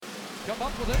come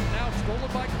up with it. Now it's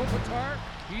stolen by Kopitar.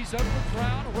 He's out with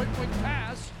Brown. A right wing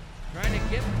pass. Trying to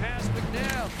get past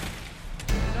McNabb.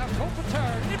 And now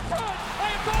Kopitar in front.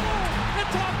 Iafallo!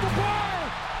 It's off the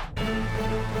bar!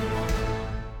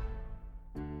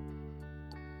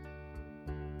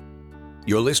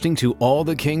 You're listening to All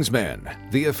the Kings Men,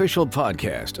 the official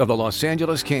podcast of the Los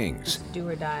Angeles Kings. Do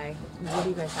or die. What do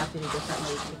you guys have to do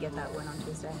differently to get that win on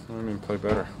Tuesday? Play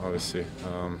better, obviously.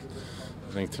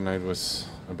 I think tonight was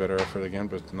a better effort again,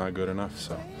 but not good enough.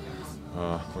 So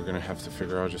we're going to have to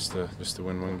figure out just to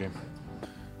win one game.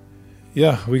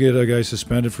 Yeah, we get a guy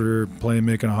suspended for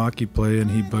making a hockey play, and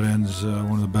he butt ends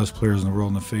one of the best players in the world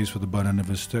in the face with the butt end of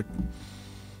his stick.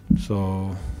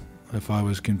 So if I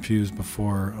was confused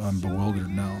before, I'm bewildered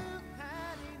now.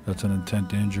 That's an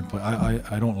intent to injure play.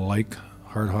 I don't like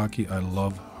hard hockey. I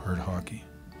love hard hockey.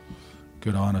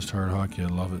 Good, honest, hard hockey. I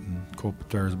love it. And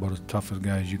Kopitar is about as tough a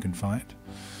guy as you can find.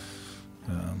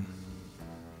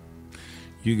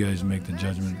 You guys make the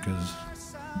judgment because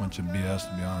a bunch of BS,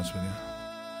 to be honest with you.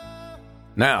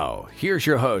 Now, here's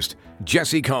your host,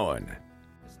 Jesse Cohen.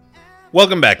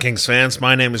 Welcome back, Kings fans.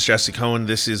 My name is Jesse Cohen.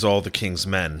 This is All the Kings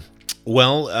Men.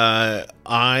 Well,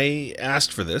 I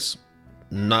asked for this.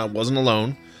 Wasn't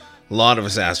alone. A lot of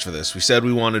us asked for this. We said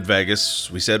we wanted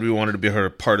Vegas. We said we wanted to be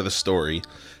part of the story.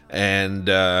 And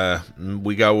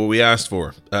we got what we asked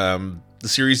for. The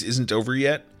series isn't over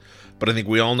yet, but I think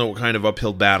we all know what kind of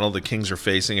uphill battle the Kings are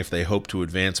facing if they hope to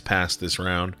advance past this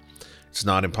round. It's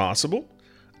not impossible,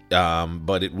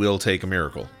 but it will take a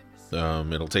miracle.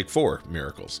 It'll take 4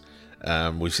 miracles.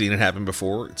 We've seen it happen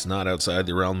before. It's not outside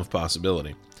the realm of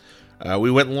possibility.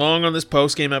 We went long on this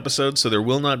post-game episode, so there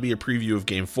will not be a preview of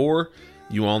Game 4.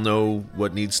 You all know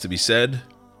what needs to be said.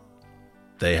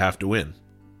 They have to win.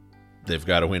 They've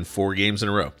got to win 4 games in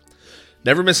a row.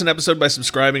 Never miss an episode by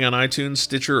subscribing on iTunes,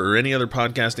 Stitcher, or any other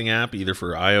podcasting app, either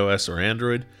for iOS or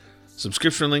Android.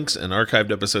 Subscription links and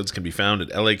archived episodes can be found at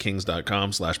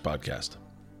lakings.com/podcast.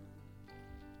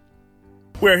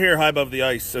 We're here high above the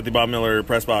ice at the Bob Miller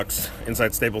press box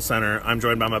inside Staples Center. I'm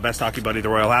joined by my best hockey buddy, the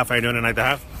Royal Half. How you doing tonight, the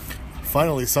Half?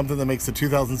 Finally, something that makes the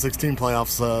 2016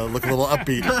 playoffs look a little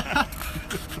upbeat.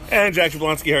 And Jack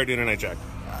Jablonski. How are you doing tonight, Jack?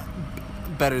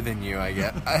 Better than you, I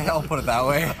guess. I'll put it that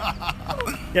way.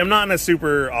 Yeah, I'm not in a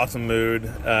super awesome mood.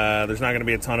 There's not going to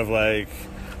be a ton of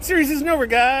series isn't over,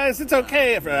 guys. It's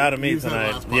okay out of me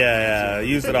tonight. Yeah,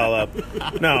 used it all up.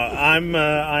 No, I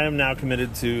am now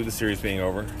committed to the series being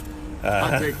over.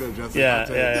 Hot take though, Jesse.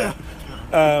 Yeah.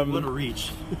 What a reach.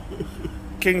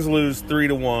 Kings lose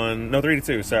 3-1. No,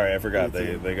 3-2. Sorry, I forgot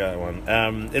they got one.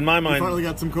 In my mind, you finally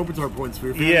got some Kopitar points for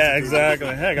your fantasy. Yeah, exactly.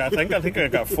 Heck, I think I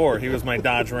got 4. He was my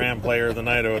Dodge Ram player of the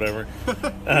night or whatever. What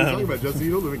are you talking about, Jesse?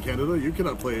 You don't live in Canada. You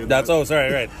cannot play in that. Oh,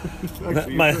 sorry, right.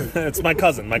 Actually, it's my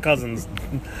cousin. My cousin's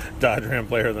Dodge Ram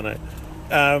player of the night.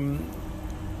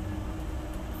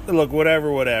 Look,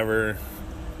 whatever.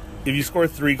 If you score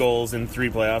 3 goals in 3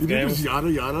 playoff games, just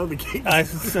yada the game.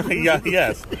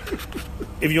 Yes.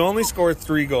 If you only score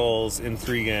 3 goals in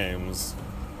 3 games,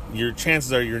 your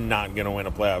chances are you're not going to win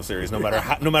a playoff series, no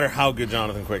matter how good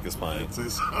Jonathan Quick is playing. I'd say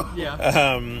so.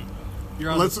 Yeah.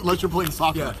 Unless you're playing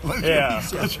soccer. Yeah.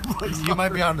 You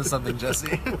might be onto something,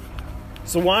 Jesse.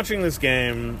 So watching this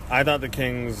game, I thought the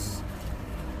Kings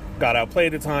got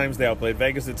outplayed at times. They outplayed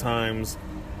Vegas at times.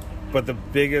 But the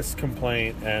biggest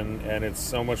complaint, and it's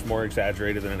so much more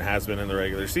exaggerated than it has been in the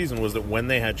regular season, was that when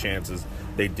they had chances,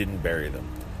 they didn't bury them.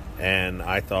 And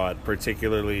I thought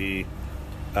particularly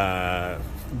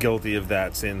guilty of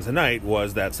that sin tonight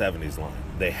was that 70s line.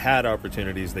 They had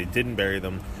opportunities. They didn't bury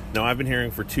them. Now, I've been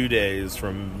hearing for 2 days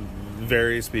from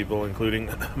various people, including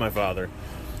my father,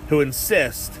 who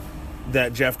insist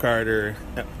that Jeff Carter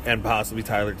and possibly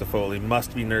Tyler Toffoli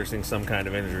must be nursing some kind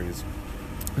of injuries.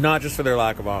 Not just for their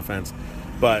lack of offense,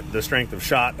 but the strength of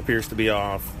shot appears to be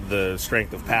off. The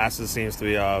strength of passes seems to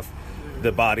be off.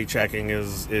 The body checking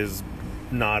is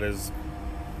not as,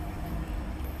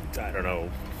 I don't know,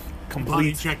 complete.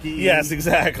 Body checking. Yes,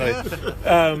 exactly.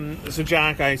 So,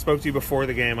 Jack, I spoke to you before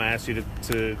the game. I asked you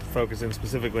to focus in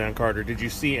specifically on Carter. Did you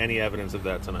see any evidence of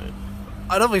that tonight?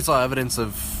 I definitely saw evidence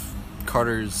of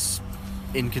Carter's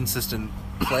inconsistent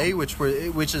play, which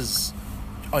is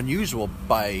unusual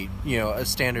by a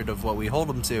standard of what we hold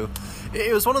him to.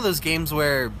 It was one of those games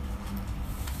where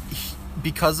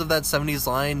because of that 70s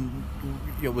line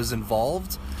was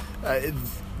involved,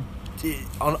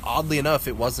 oddly enough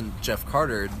it wasn't Jeff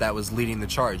Carter that was leading the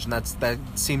charge, and that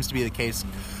seems to be the case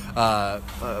on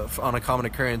a common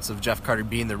occurrence of Jeff Carter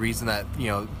being the reason that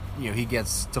he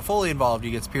gets Toffoli involved,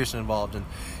 he gets Pearson involved, and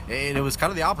it was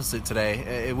kind of the opposite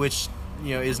today, which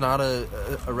is not a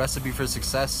recipe for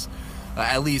success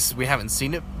at least we haven't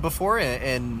seen it before,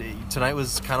 and tonight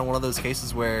was kind of one of those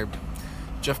cases where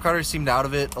Jeff Carter seemed out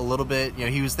of it a little bit. You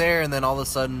know, he was there, and then all of a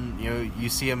sudden, you know, you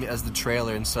see him as the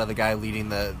trailer instead of the guy leading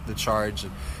the charge.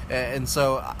 And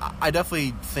so I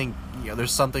definitely think, you know,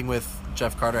 there's something with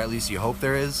Jeff Carter, at least you hope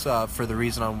there is, for the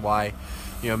reason on why,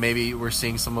 you know, maybe we're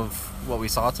seeing some of what we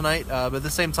saw tonight. But at the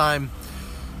same time,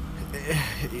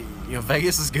 you know,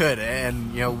 Vegas is good,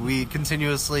 and, you know, we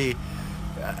continuously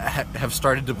have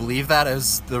started to believe that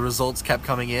as the results kept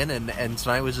coming in, and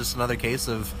tonight was just another case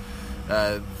of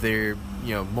their,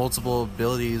 you know, multiple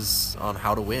abilities on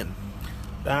how to win.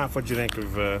 What do you think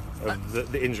of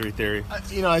the injury theory?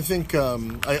 I think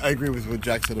I agree with what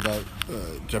Jack said about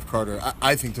Jeff Carter.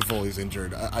 I think Toffoli's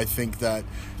injured. I think that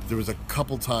there was a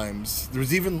couple times. There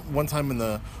was even one time in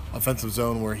the offensive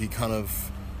zone where he kind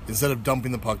of, instead of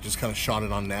dumping the puck, just kind of shot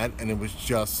it on net, and it was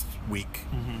just weak.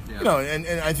 Mm-hmm. Yeah. You know,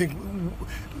 and I think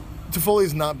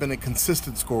Toffoli's not been a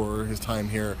consistent scorer his time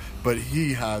here, but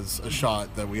he has a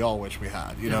shot that we all wish we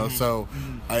had, you know. So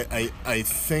I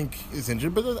think he's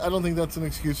injured, but I don't think that's an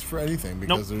excuse for anything,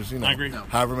 because there's, you know,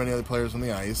 however many other players on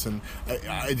the ice, and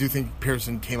I do think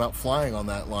Pearson came out flying on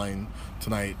that line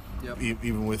tonight.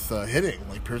 Even with hitting,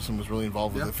 like, Pearson was really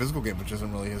involved with the physical game, which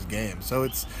isn't really his game. So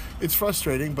it's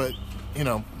frustrating, but, you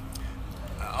know,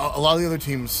 a lot of the other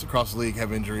teams across the league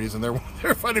have injuries, and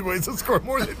they're finding ways to score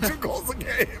more than 2 goals a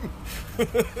game.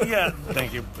 Yeah,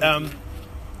 thank you.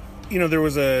 You know, there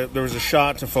was a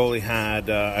shot Toffoli had.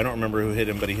 I don't remember who hit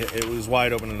him, but it was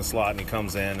wide open in the slot, and he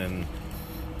comes in, and,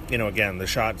 you know, again, the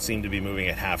shot seemed to be moving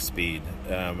at half speed,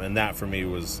 and that for me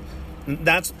was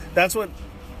that's what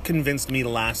convinced me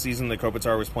last season that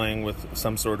Kopitar was playing with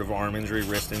some sort of arm injury,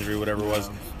 wrist injury, whatever it was,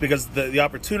 because the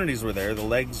opportunities were there, the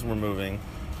legs were moving.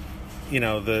 You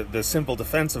know, the simple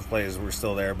defensive plays were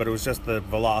still there, but it was just the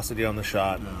velocity on the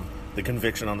shot, the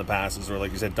conviction on the passes, or,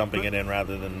 like you said, dumping it in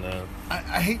rather than...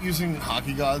 I hate using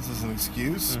hockey gods as an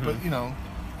excuse, but, you know,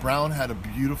 Brown had a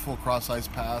beautiful cross-ice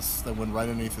pass that went right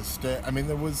underneath his stick. I mean,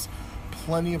 there was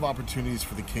plenty of opportunities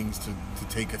for the Kings to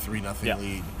take a 3-0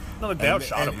 lead. No, they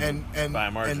outshot him by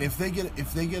a margin. And if they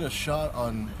get a shot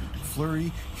on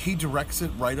Fleury, he directs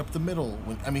it right up the middle.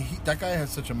 That guy has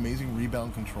such amazing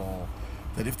rebound control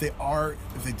that if they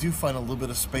do find a little bit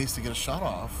of space to get a shot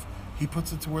off, he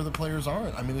puts it to where the players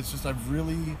aren't. I mean, it's just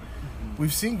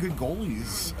we've seen good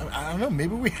goalies. I don't know,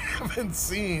 maybe we haven't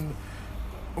seen.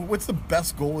 What's the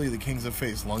best goalie the Kings have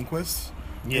faced? Lundqvist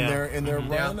in their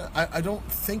run. Yeah. I don't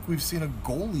think we've seen a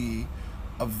goalie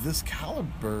of this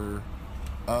caliber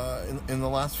in the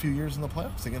last few years in the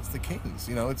playoffs against the Kings.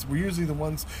 You know, we're usually the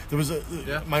ones. There was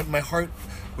my heart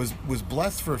was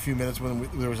blessed for a few minutes when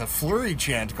there was a Fleury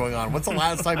chant going on. When's the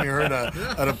last time you heard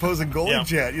an opposing goalie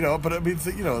chant? You know, but I mean,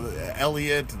 you know,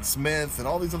 Elliott and Smith and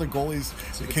all these other goalies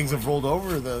the Kings have rolled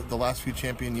over the last few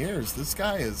champion years. This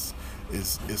guy is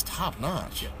top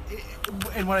notch.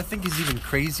 And what I think is even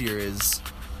crazier is,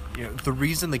 you know, the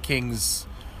reason the Kings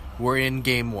were in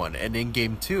Game 1 and in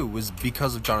Game 2 was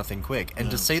because of Jonathan Quick.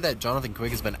 And to say that Jonathan Quick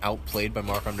has been outplayed by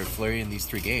Marc-Andre Fleury in these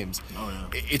 3 games,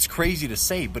 it's crazy to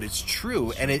say, but it's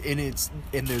true. And it's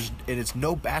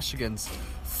no bash against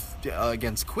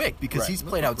Quick, because he's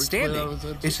played outstanding.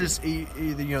 It's just, you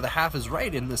know, the half is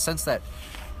right in the sense that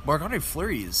Marc-Andre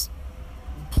Fleury is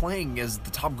playing as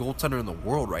the top goaltender in the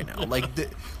world right now.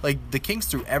 The Kings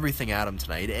threw everything at him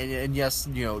tonight, and yes,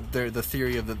 you know, the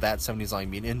theory of that 70s line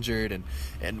being injured,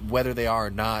 and whether they are or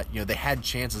not, you know, they had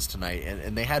chances tonight,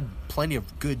 and they had plenty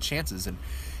of good chances, and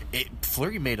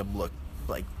Fleury made them look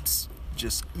like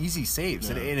just easy saves,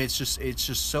 and it's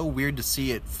just so weird to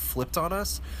see it flipped on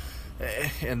us.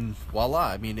 And voila,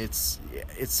 I mean, it's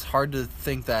hard to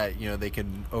think that, you know, they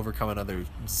can overcome another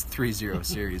 3-0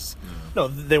 series. No,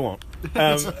 they won't.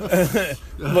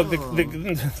 Look,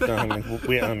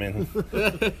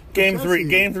 Game 3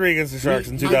 against the Sharks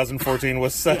in 2014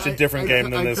 was such a different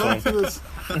game than this one.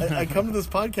 I come to this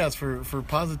podcast for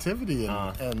positivity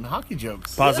and hockey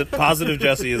jokes. Positive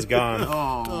Jesse is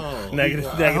gone. Negative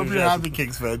I hope you're happy,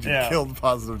 Kings fans. You killed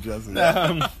positive Jesse.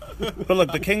 But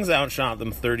look, the Kings outshot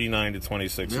them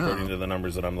 39-26, according to the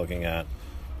numbers that I'm looking at.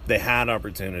 They had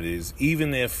opportunities,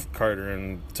 even if Carter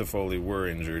and Toffoli were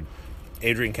injured.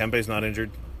 Adrian Kempe's not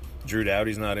injured. Drew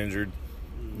Doughty's not injured.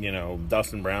 You know,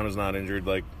 Dustin Brown is not injured.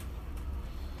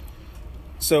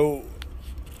 So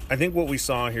I think what we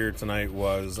saw here tonight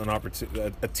was an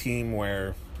opportunity, a team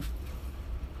where,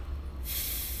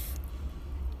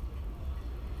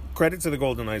 credit to the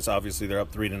Golden Knights. Obviously, they're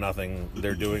up 3-0.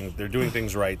 They're doing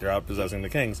things right. They're outpossessing the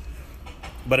Kings.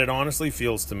 But it honestly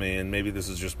feels to me, and maybe this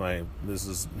is just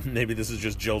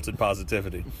jilted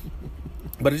positivity,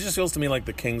 but it just feels to me like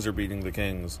the Kings are beating the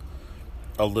Kings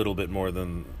a little bit more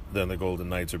than the Golden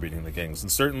Knights are beating the Kings.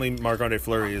 And certainly Marc-Andre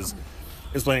Fleury is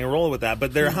playing a role with that.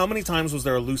 But how many times was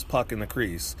there a loose puck in the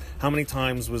crease? How many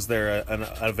times was there an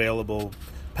available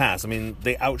pass? I mean,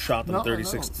 they outshot them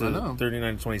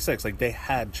 39-26. Like, they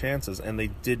had chances, and they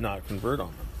did not convert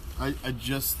on them. I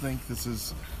just think this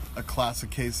is a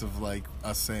classic case of, like,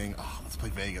 us saying, let's play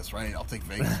Vegas, right? I'll take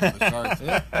Vegas for the Sharks.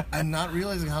 And not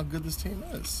realizing how good this team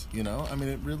is, you know? I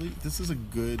mean, this is a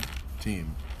good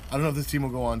team. I don't know if this team will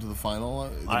go on to the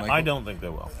final. I don't think they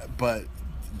will. But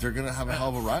they're going to have a hell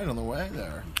of a ride on the way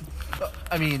there.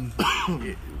 I mean,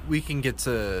 we can get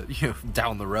to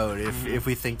down the road if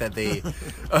we think that they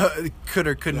could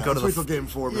or couldn't go to the wait till game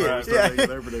 4. But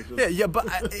their predictions. But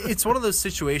it's one of those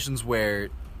situations where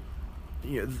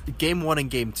game 1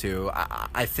 and game 2,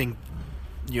 I think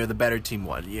the better team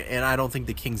won, and I don't think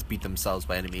the Kings beat themselves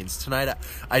by any means tonight.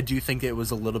 I do think it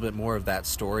was a little bit more of that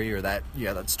story or that story.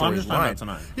 I'm just talking about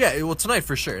tonight. Yeah, well, tonight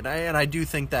for sure, and I do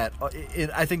think that.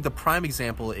 I think the prime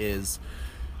example is.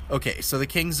 Okay, so the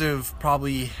Kings have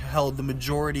probably held the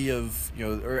majority of,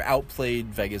 or outplayed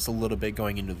Vegas a little bit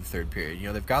going into the third period.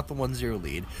 They've got the 1-0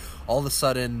 lead. All of a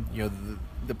sudden,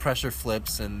 the pressure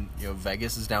flips and,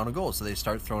 Vegas is down a goal. So they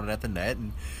start throwing it at the net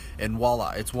and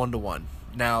voila, it's 1-1.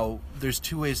 Now, there's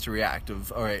two ways to react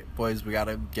of, all right, boys, we got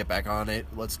to get back on it.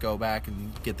 Let's go back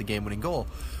and get the game-winning goal.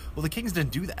 Well, the Kings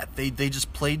didn't do that. They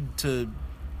just played to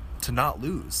not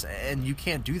lose. And you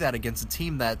can't do that against a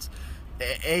team that's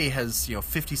has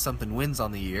 50-something wins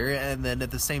on the year, and then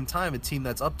at the same time a team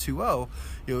that's up 2-0,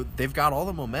 they've got all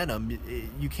the momentum.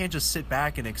 You can't just sit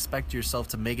back and expect yourself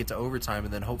to make it to overtime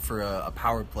and then hope for a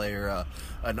power play or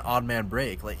an odd man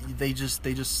break. Like they just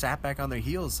sat back on their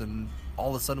heels, and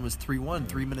all of a sudden it was 3-1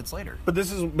 3 minutes later. But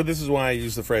this is why I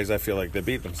use the phrase I feel like they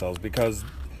beat themselves, because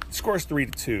the score's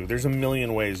 3-2. There's a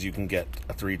million ways you can get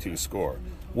a 3-2 score.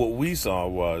 What we saw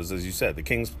was, as you said, the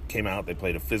Kings came out, they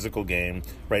played a physical game,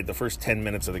 right? The first 10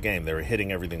 minutes of the game, they were hitting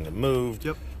everything that moved.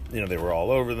 Yep. They were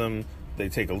all over them. They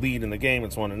take a lead in the game,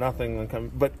 it's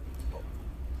 1-0. But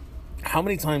how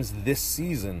many times this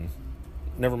season,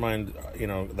 never mind,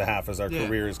 the half as our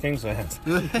career as Kings fans,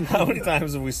 how many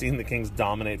times have we seen the Kings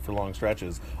dominate for long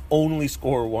stretches, only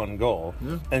score one goal,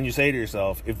 and you say to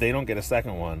yourself, if they don't get a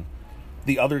second one,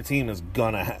 the other team is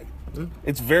gonna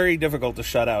it's very difficult to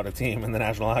shut out a team in the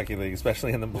National Hockey League,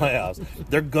 especially in the playoffs.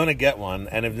 They're going to get one,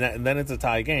 and then it's a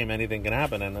tie game. Anything can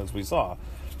happen, and as we saw,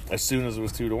 as soon as it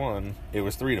was 2-1, it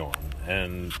was 3-1.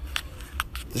 And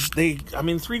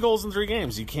 3 goals in 3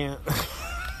 games. You can't...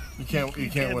 You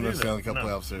can't win a Stanley Cup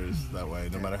playoff series that way,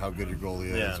 no matter how good your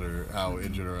goalie is or how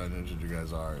injured or uninjured you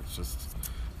guys are.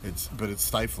 But it's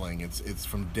stifling. It's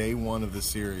from day one of the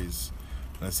series.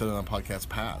 And I said it on podcasts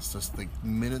past, just the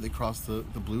minute they crossed the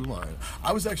blue line.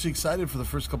 I was actually excited for the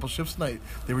first couple shifts tonight.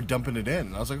 They were dumping it in.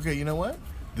 And I was like, okay, you know what?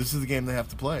 This is the game they have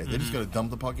to play. They just got to dump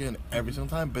the puck in every single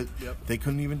time. But they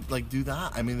couldn't even do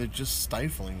that. I mean, they're just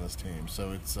stifling this team.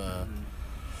 So it's,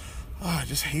 I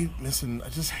just hate missing.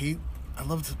 I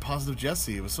loved the positive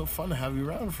Jesse. It was so fun to have you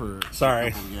around for a couple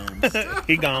of games.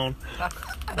 He gone.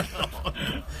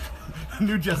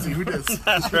 New Jesse, who dis?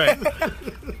 That's right.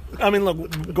 I mean,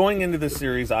 look, going into this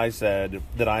series, I said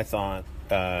that I thought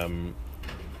the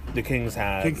Kings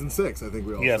had... Kings in 6, I think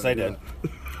we all Yes, said, I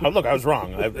did. Look, I was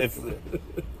wrong.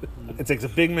 It takes a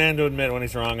big man to admit when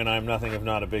he's wrong, and I'm nothing if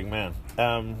not a big man.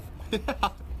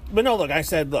 But no, look, I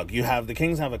said, the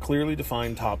Kings have a clearly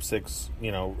defined top 6,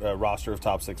 roster of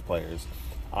top 6 players.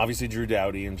 Obviously, Drew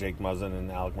Doughty and Jake Muzzin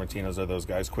and Alec Martinez are those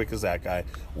guys. Quick as that guy.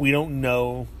 We don't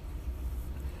know.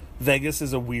 Vegas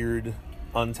is a weird,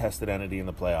 untested entity in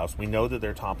the playoffs. We know that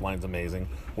their top line's amazing.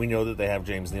 We know that they have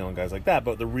James Neal and guys like that.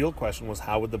 But the real question was,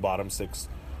 how would the bottom 6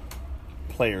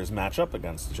 players match up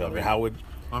against each other? How would...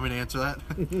 Want me to answer that?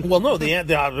 Well, no. The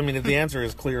answer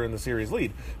is clear in the series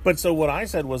lead. But so what I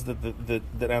said was that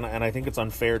and I think it's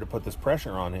unfair to put this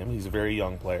pressure on him. He's a very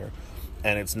young player,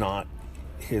 and it's not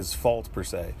his fault per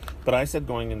se. But I said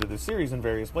going into the series in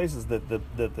various places that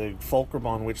the fulcrum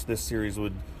on which this series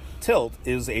would tilt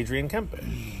is Adrian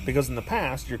Kempe, because in the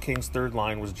past your Kings' third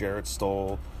line was Jarrett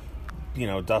Stoll,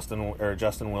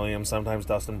 Justin Williams, sometimes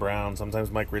Dustin Brown, sometimes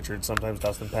Mike Richards, sometimes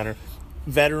Dustin Penner.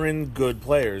 Veteran, good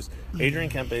players. Adrian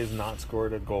Kempe has not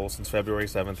scored a goal since February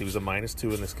 7th. He was a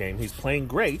 -2 in this game. He's playing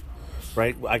great,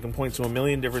 right? I can point to a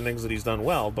million different things that he's done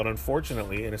well, but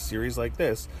unfortunately, in a series like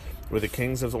this, where the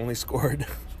Kings have only scored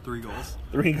 3 goals,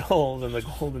 3 goals, and the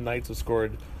Golden Knights have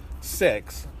scored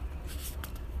 6,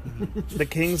 The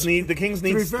Kings need. To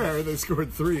be fair, they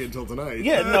scored 3 until tonight.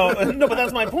 Yeah, no, but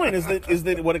that's my point. Is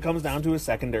that what it comes down to is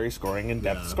secondary scoring and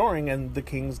depth scoring, and the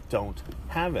Kings don't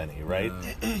have any, right?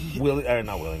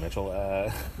 Not Willie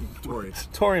Mitchell,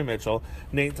 Torrey Mitchell,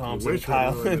 Nate Thompson,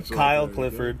 Kyle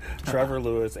Clifford, Trevor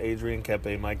Lewis, Adrian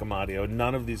Kempe, Mike Amadio.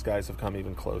 None of these guys have come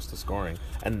even close to scoring,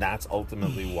 and that's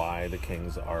ultimately why the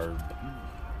Kings are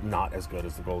not as good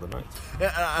as the Golden Knights.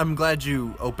 I'm glad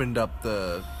you opened up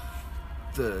the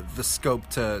scope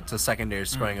to secondary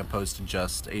scoring opposed to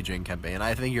just Adrian Kempe, and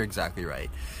I think you're exactly right.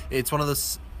 It's one of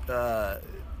those the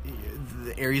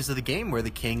areas of the game where the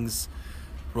Kings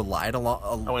relied a lot.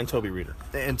 And Toby Reeder.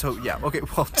 Yeah. Okay.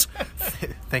 Well,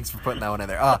 thanks for putting that one in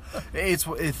there. It's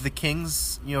the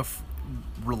Kings,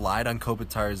 relied on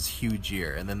Kopitar's huge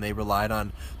year, and then they relied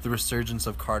on the resurgence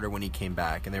of Carter when he came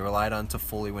back, and they relied on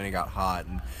Toffoli when he got hot,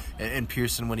 and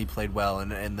Pearson when he played well,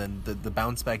 and then the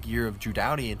bounce back year of Drew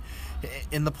Doughty. And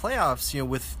in the playoffs,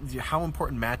 with how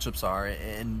important matchups are,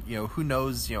 and who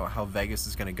knows, how Vegas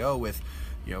is going to go with,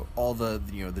 all the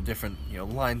the different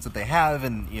lines that they have,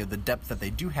 and the depth that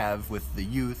they do have with the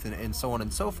youth, and so on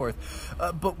and so forth.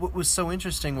 But what was so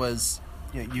interesting was,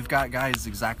 you've got guys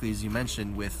exactly as you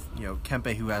mentioned with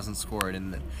Kempe, who hasn't scored,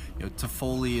 and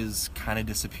Toffoli is kind of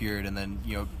disappeared, and then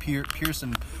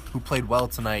Pearson, who played well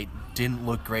tonight, didn't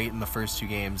look great in the first 2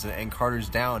 games, and Carter's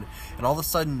down, and all of a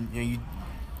sudden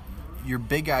your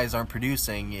big guys aren't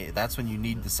producing. That's when you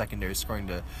need the secondary scoring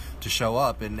to show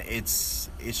up, and it's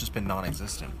just been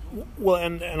non-existent. Well,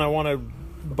 and I want to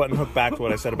button hook back to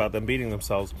what I said about them beating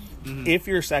themselves. Mm-hmm. If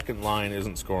your second line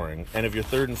isn't scoring, and if your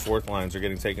third and fourth lines are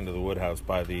getting taken to the Woodhouse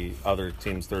by the other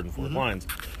team's third and fourth lines,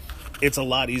 it's a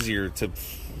lot easier to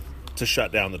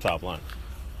shut down the top line.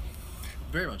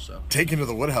 Very much so. Taken to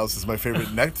the Woodhouse is my favorite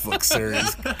Netflix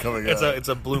series coming up. It's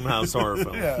a Blumhouse horror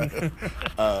film.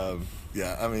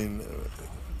 Yeah. I mean,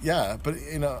 but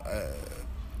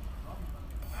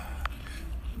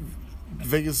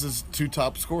Vegas's 2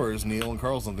 top scorers, Neal and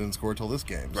Karlsson, didn't score till this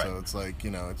game. Right. So it's like,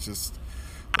 it's just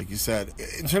like you said.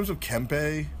 In terms of Kempe,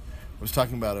 I was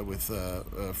talking about it with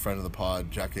a friend of the pod,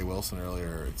 Jack A. Wilson,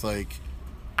 earlier. It's like,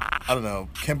 I don't know,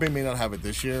 Kempe may not have it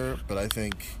this year, but I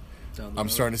think I'm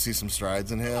starting to see some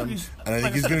strides in him, and I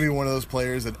think he's going to be one of those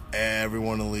players that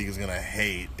everyone in the league is going to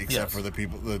hate, except for the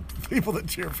people that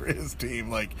cheer for his team.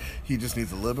 Like, he just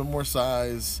needs a little bit more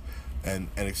size and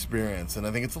experience, and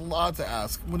I think it's a lot to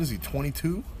ask. What is he,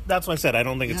 22? That's what I said. I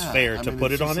don't think it's fair to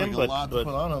put it on him, but a lot to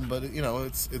put on him. But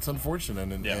it's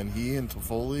unfortunate, and he and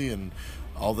Toffoli and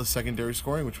all the secondary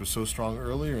scoring, which was so strong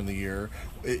earlier in the year,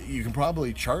 you can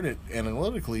probably chart it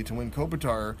analytically to when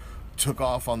Kopitar took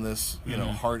off on this,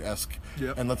 Hart-esque.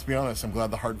 Yep. And let's be honest, I'm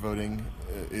glad the Hart voting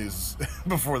is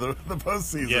before the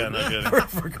postseason. Yeah, no kidding.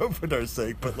 for Kopitar's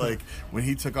sake. But when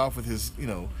he took off with his,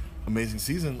 amazing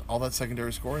season, all that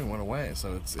secondary scoring went away.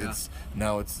 So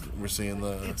we're seeing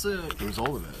the result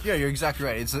of it. Yeah, you're exactly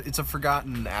right. It's a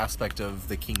forgotten aspect of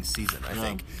the Kings season. I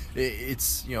think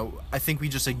it's I think we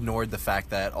just ignored the fact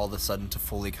that all of a sudden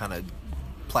Toffoli kind of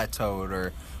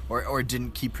plateaued or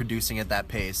didn't keep producing at that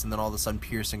pace, and then all of a sudden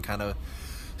Pearson kind of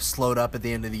slowed up at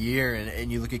the end of the year,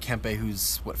 and you look at Kempe,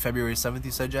 who's February 7th, you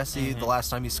said, Jesse, the last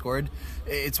time he scored.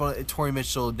 It's Torrey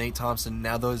Mitchell, Nate Thompson.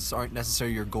 Now those aren't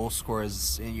necessarily your goal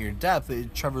scorers in your depth.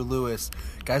 Trevor Lewis,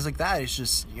 guys like that. It's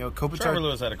just Kopitar. Trevor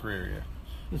Lewis had a career year.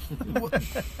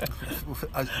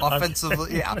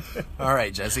 Offensively, yeah. All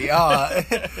right, Jesse.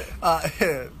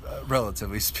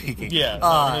 Relatively speaking, yeah.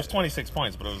 It was 26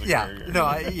 points, but it was a career year.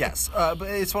 No, yes. But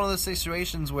it's one of those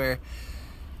situations where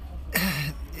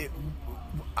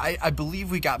I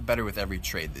believe we got better with every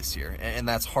trade this year, and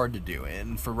that's hard to do.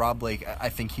 And for Rob Blake, I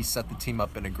think he set the team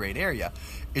up in a great area.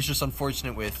 It's just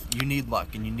unfortunate you need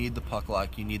luck, and you need the puck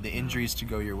luck, you need the injuries to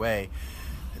go your way.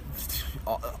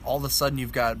 All of a sudden,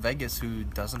 you've got Vegas, who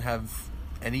doesn't have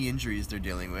any injuries they're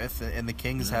dealing with, and the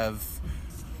Kings have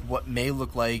what may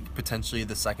look like potentially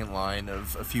the second line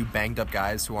of a few banged-up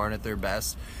guys who aren't at their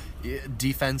best.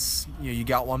 Defense, you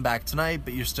got one back tonight,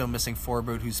 but you're still missing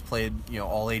Forbort, who's played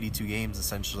all 82 games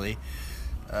essentially.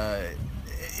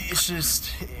 It's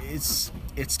just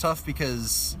it's tough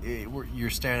because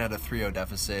you're staring at a 3-0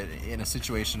 deficit in a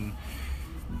situation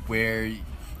where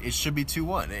it should be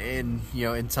 2-1, and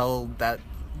until that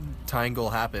tying goal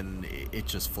happened, it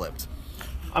just flipped.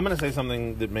 I'm going to say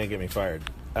something that may get me fired.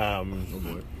 Oh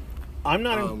boy. I'm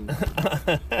not.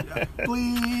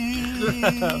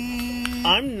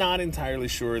 I'm not entirely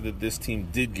sure that this team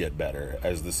did get better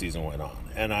as the season went on,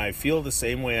 and I feel the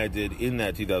same way I did in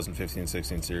that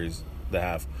 2015-16 series, the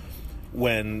half,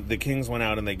 when the Kings went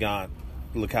out and they got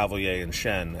LeCavalier and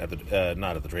Schenn at the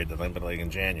not at the trade deadline, but in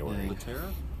January.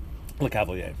 Laterra?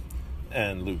 LeCavalier.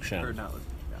 and Luke Shen. Or not.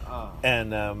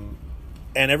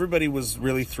 And everybody was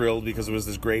really thrilled because it was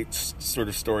this great sort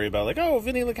of story about like, oh,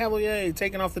 Vinny LeCavalier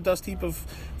taking off the dust heap of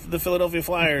the Philadelphia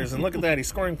Flyers, and look at that, he's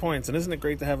scoring points, and isn't it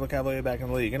great to have LeCavalier back in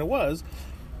the league? And it was,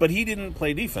 but he didn't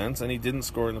play defense, and he didn't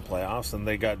score in the playoffs, and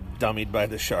they got dummied by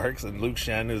the Sharks, and Luke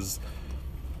Shen is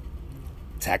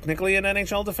technically an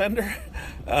NHL defender.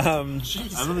 I don't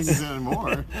think he's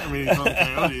anymore. I mean, he's on the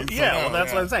Coyotes. Yeah, well,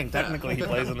 that's what I'm saying. Technically, he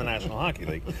plays in the National Hockey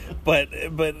League. But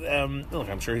look,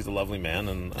 I'm sure he's a lovely man,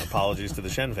 and apologies to the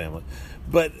Shen family.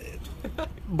 But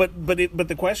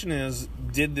the question is,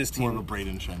 did this team... More of a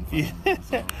Braden Shen fan.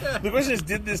 So. The question is,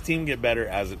 did this team get better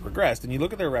as it progressed? And you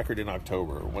look at their record in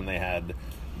October when they had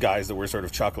guys that were sort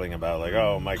of chuckling about, like,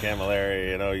 oh, Mike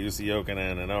Camilleri, Jussi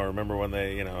Jokinen, and remember when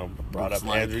they, brought up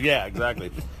Andrew. Yeah,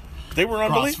 exactly. They were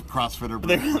unbelievable.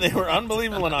 CrossFitter. They were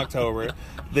unbelievable in October.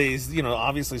 They,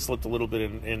 obviously slipped a little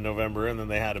bit in November, and then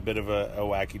they had a bit of a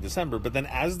wacky December. But then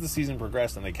as the season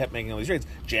progressed and they kept making all these trades,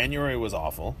 January was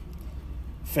awful.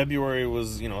 February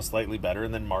was, slightly better,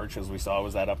 and then March, as we saw,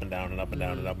 was that up and down and up and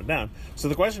down and up and down. So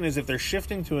the question is, if they're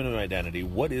shifting to a new identity,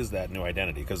 what is that new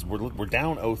identity? Because we're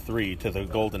down 0-3 to the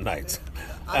Golden Knights.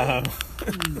 I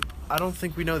don't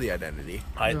think we know the identity.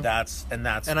 And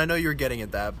I know you're getting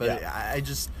at that, but Yeah.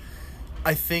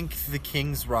 I think the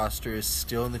Kings roster is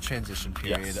still in the transition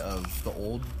period of the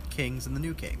old Kings and the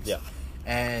new Kings. Yeah.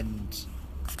 And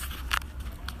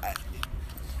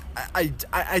I just...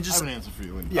 I have an answer for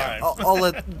you. Yeah, All I'll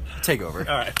let take over.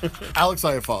 All right. Alex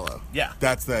Iafallo. Yeah.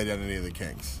 That's the identity of the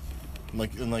Kings.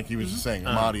 Like he was just saying,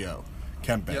 Amadio,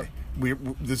 Kempe. Yep. We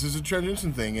this is a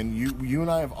transition thing, and you and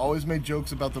I have always made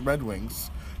jokes about the Red Wings,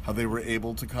 how they were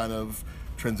able to kind of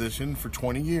transition for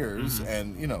 20 years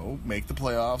and make the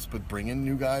playoffs, but bring in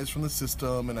new guys from the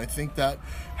system. And I think that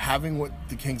having what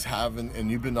the Kings have,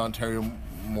 and you've been to Ontario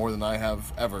more than I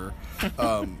have ever,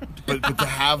 but to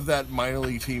have that minor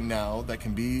league team now that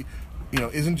can be,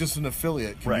 isn't just an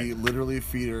affiliate, can be literally a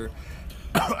feeder.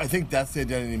 I think that's the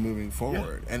identity moving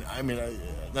forward. Yeah. And I mean,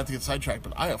 not to get sidetracked,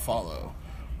 but Iafallo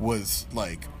was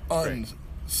like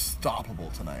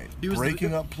unstoppable tonight. He was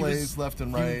breaking up plays left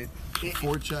and right,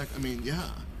 forecheck. I mean,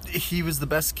 he was the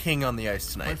best King on the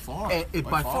ice tonight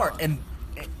by far.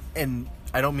 And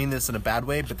I don't mean this in a bad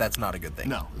way, but that's not a good thing.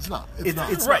 No, it's not.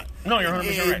 It's right. No, you're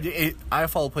 100% right.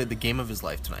 Iafallo played the game of his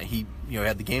life tonight. He,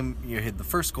 had the game. Had the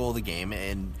first goal of the game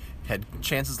and had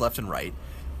chances left and right.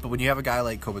 But when you have a guy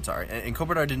like Kopitar, and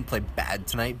Kopitar didn't play bad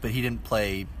tonight, but he didn't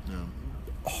play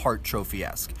Hart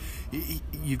Trophy-esque.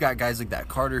 You've got guys like that.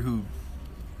 Carter, who,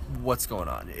 what's going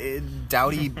on?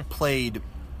 Doughty played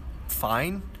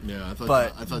fine. Yeah, I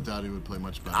thought Doughty would play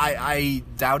much better.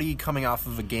 Doughty coming off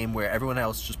of a game where everyone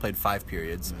else just played 5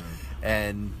 periods,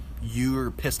 and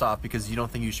you're pissed off because you don't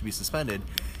think you should be suspended.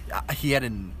 He had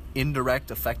an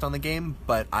indirect effect on the game,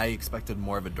 but I expected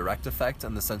more of a direct effect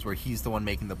in the sense where he's the one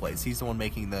making the plays. He's the one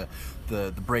making the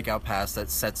breakout pass that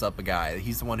sets up a guy.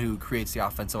 He's the one who creates the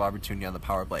offensive opportunity on the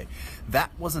power play.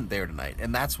 That wasn't there tonight,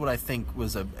 and that's what I think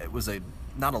was a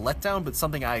not a letdown, but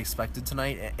something I expected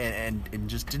tonight and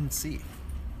just didn't see.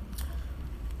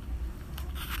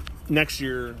 Next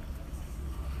year,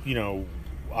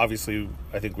 obviously,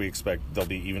 I think we expect there'll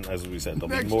be, even as we said,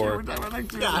 there'll be more. No. I'm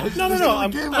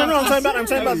talking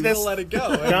about this. Let it go.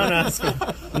 No.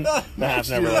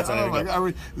 Never lets anything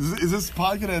go. Is this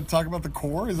pod going to talk about the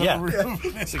core? Is that what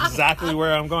we're That's exactly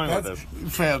where I'm going with this.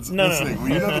 Fans, listening.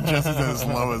 Well, that Jesse's at his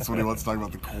lowest when he wants to talk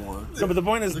about the core. No, but the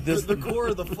point is, the core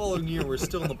of the following year, we're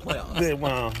still in the playoffs.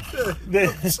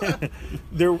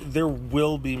 There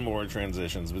will be more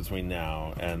transitions between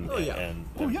now and.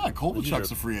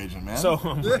 Kovalchuk's a free agent, man. So,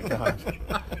 oh my God.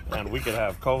 And we could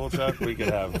have Kovalchuk, we could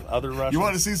have other Russians. You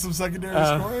want to see some secondary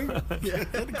scoring?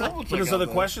 So the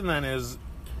question then is,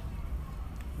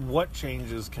 what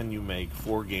changes can you make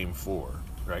for Game 4,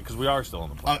 right? Because we are still in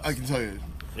the playoffs. I can tell you.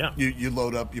 Yeah. You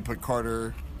load up, you put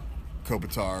Carter,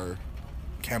 Kopitar,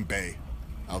 Kempe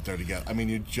out there together. I mean,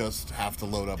 you just have to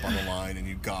load up on the line, and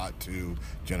you got to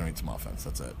generate some offense.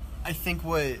 That's it. I think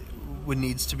what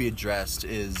needs to be addressed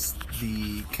is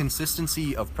the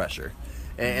consistency of pressure.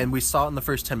 And we saw it in the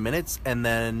first 10 minutes, and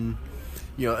then,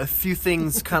 a few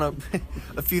things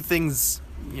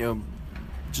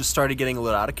just started getting a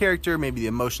little out of character. Maybe the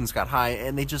emotions got high,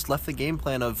 and they just left the game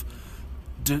plan of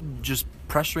just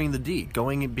pressuring the D,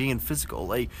 going and being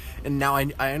physical. And now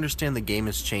I understand the game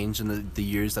has changed in the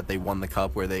years that they won the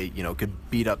cup, where they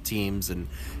could beat up teams and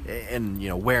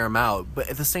wear them out. But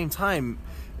at the same time,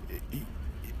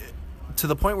 to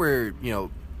the point where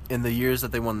in the years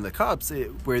that they won the cups,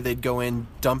 where they'd go in,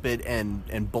 dump it,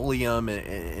 and bully them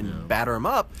and batter them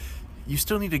up, you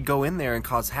still need to go in there and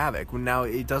cause havoc. Now,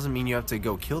 it doesn't mean you have to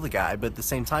go kill the guy, but at the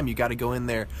same time, you got to go in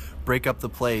there, break up the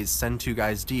plays, send 2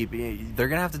 guys deep. They're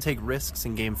going to have to take risks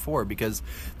in Game 4 because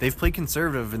they've played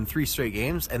conservative in 3 straight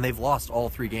games, and they've lost all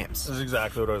 3 games. That's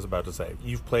exactly what I was about to say.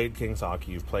 You've played Kings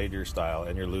hockey, you've played your style,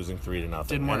 and you're losing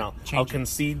 3-0. I'll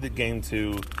concede that Game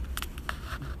 2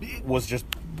 was just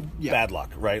bad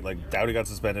luck, right? Like, Doughty got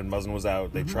suspended, Muzzin was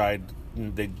out. They tried. I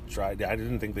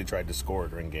didn't think they tried to score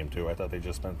during Game 2. I thought they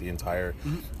just spent the entire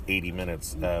 80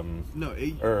 minutes,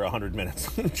 or 100 minutes,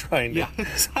 trying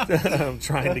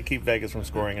to keep Vegas from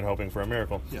scoring and hoping for a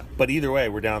miracle. Yeah. But either way,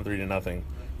 we're down 3-0.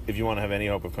 If you want to have any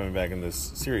hope of coming back in this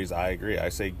series, I agree. I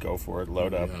say go for it,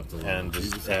 load up, and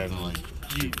just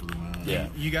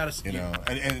you got to, you know,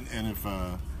 and if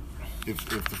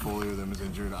Toffoli or them is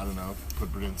injured, I don't know,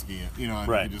 put Brodinski in. You know, I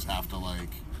think you just have to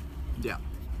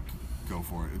go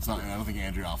for it. It's not. I don't think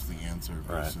Andrew offers the answer.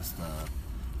 But it's just.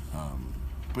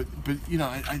 But you know,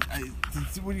 I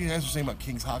what you guys are saying about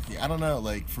Kings hockey, I don't know.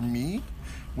 Like for me,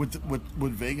 what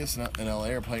Vegas and LA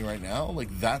are playing right now, like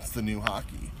that's the new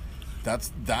hockey.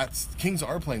 That's Kings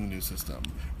are playing the new system.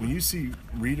 When you see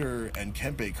Reeder and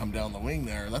Kempe come down the wing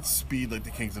there, that's speed like the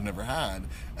Kings have never had,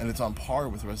 and it's on par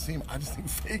with the rest of the team. I just think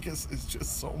Vegas is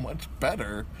just so much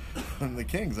better than the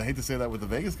Kings. I hate to say that with the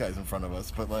Vegas guys in front of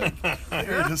us, but like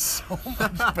they're just so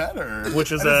much better.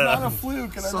 Which is it's not a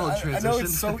fluke. And I know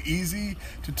it's so easy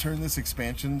to turn this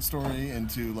expansion story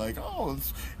into like, oh,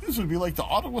 this would be like the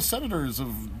Ottawa Senators of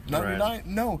 '99. Right.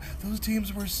 No, those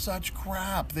teams were such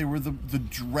crap. They were the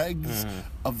dregs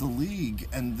of the league,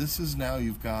 and this is now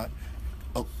you've got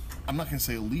I'm not going to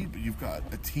say elite, but you've got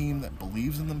a team that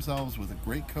believes in themselves with a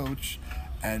great coach,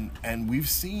 and we've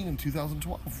seen in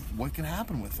 2012 what can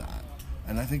happen with that,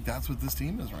 and I think that's what this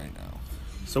team is right now.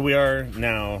 So we are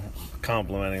now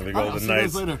complimenting the Golden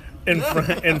Knights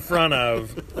in front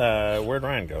of where'd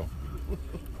Ryan go?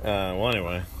 Well,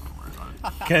 anyway,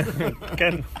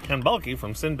 Ken Bulkey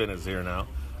from Sinbin is here now.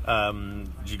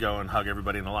 Did you go and hug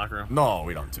everybody in the locker room? No,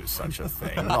 we don't do such a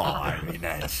thing. No, I mean,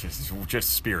 that's just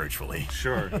spiritually.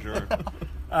 Sure.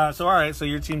 So, all right, so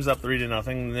your team's up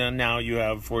 3-0. Then now you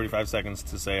have 45 seconds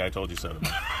to say, I told you so.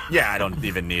 Yeah, I don't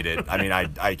even need it. I mean,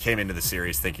 I came into the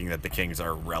series thinking that the Kings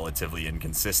are relatively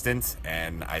inconsistent,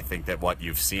 and I think that what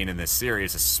you've seen in this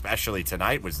series, especially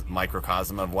tonight, was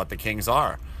microcosm of what the Kings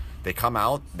are. They come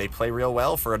out, they play real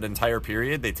well for an entire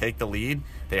period, they take the lead,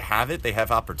 they have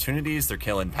opportunities, they're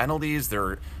killing penalties,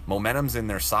 their momentum's in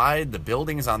their side, the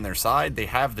building's on their side, they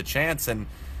have the chance, and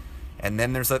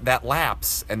then there's that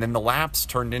lapse, and then the lapse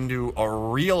turned into a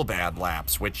real bad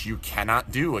lapse, which you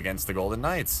cannot do against the Golden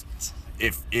Knights.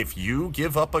 If you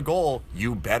give up a goal,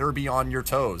 you better be on your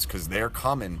toes, because they're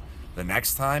coming the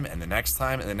next time, and the next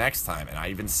time, and the next time, and I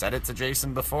even said it to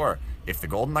Jason before. If the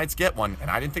Golden Knights get one, and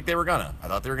I didn't think they were gonna, I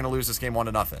thought they were gonna lose this game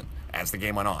 1-0 as the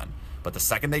game went on. But the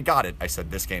second they got it, I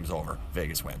said, this game's over.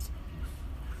 Vegas wins.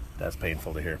 That's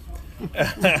painful to hear.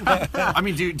 I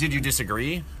mean, did you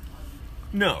disagree?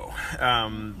 No.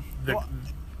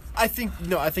 I think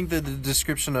the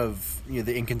description of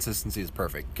the inconsistency is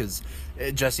perfect because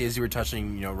Jesse, as you were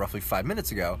touching roughly 5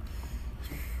 minutes ago,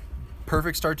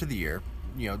 perfect start to the year.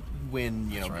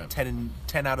 Win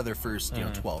 10 out of their first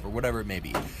 12 or whatever it may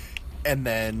be. And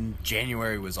then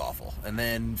January was awful. And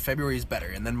then February is better.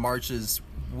 And then March is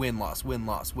win-loss.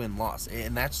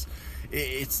 And that's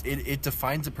it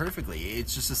defines it perfectly.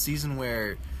 It's just a season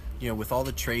where, with all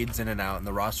the trades in and out and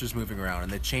the rosters moving around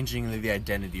and the changing of the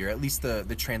identity, or at least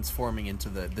the transforming into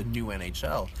the new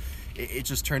NHL, it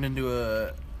just turned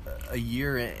into a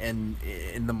year and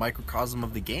in the microcosm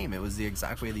of the game. It was the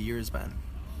exact way the year has been.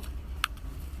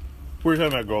 We were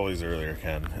talking about goalies earlier,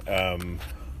 Ken.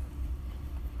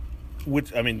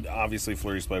 Which, I mean, obviously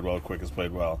Fleury's played well, Quick has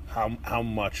played well. How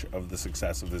much of the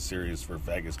success of this series for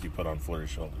Vegas do you put on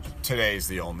Fleury's shoulders? Today's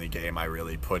the only game I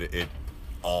really put it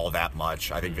all that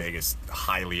much. I think Vegas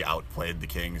highly outplayed the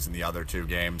Kings in the other 2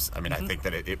 games. I mean, I think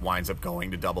that it winds up going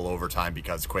to double overtime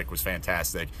because Quick was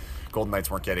fantastic. Golden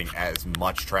Knights weren't getting as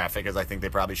much traffic as I think they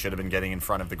probably should have been getting in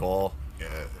front of the goal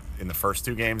in the first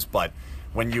 2 games, but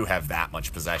when you have that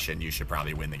much possession, you should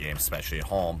probably win the game, especially at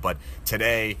home. But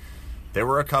today, there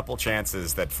were a couple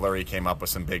chances that Fleury came up with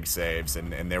some big saves,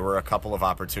 and there were a couple of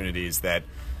opportunities that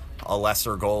a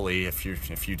lesser goalie,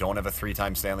 if you don't have a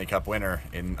 3-time Stanley Cup winner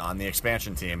on the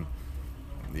expansion team,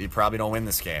 you probably don't win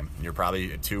this game. You're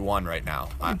probably at 2-1 right now.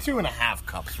 2.5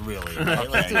 cups, really.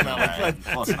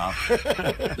 Close enough.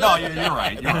 No, you're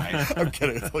right. I'm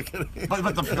kidding.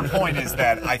 But the point is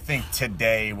that I think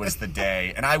today was the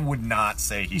day, and I would not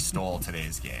say he stole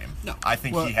today's game. No. I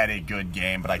think he had a good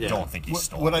game, but I don't think he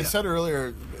stole it. What I said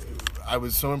earlier, I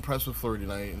was so impressed with Fleury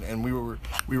tonight, and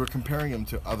we were comparing him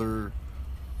to other.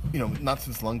 Not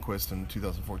since Lundqvist in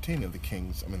 2014 of the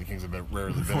Kings. I mean, the Kings have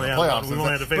rarely been in the playoffs. We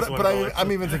only had to face one. But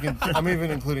I'm even thinking. I'm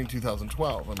even including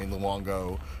 2012. I mean,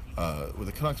 Luongo with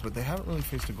the Canucks, but they haven't really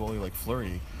faced a goalie like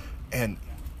Fleury. And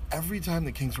every time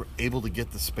the Kings were able to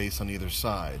get the space on either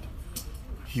side,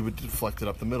 he would deflect it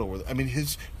up the middle.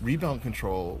 His rebound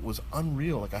control was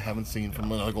unreal. Like I haven't seen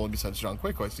from another goalie besides John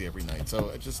Quick, who I see every night.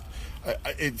 So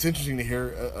it's interesting to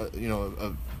hear,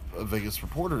 a Vegas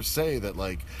reporter say that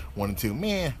 1 and 2,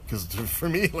 meh. Because for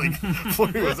me,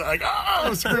 Fleury was like, I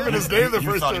was screaming his name the first time.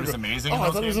 You thought he was amazing.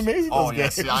 I thought he was amazing. Oh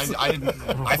yes, I didn't.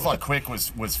 I thought Quick was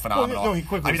phenomenal. Well,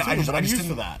 Quick was I just used didn't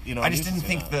to that. I just didn't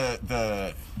think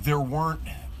there weren't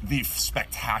the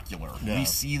spectacular. Yeah. We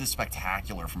see the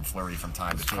spectacular from Fleury from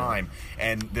time to time,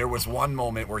 and there was one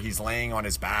moment where he's laying on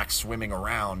his back, swimming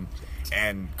around,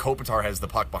 and Kopitar has the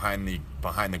puck behind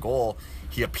the goal.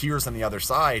 He appears on the other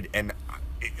side, and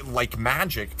like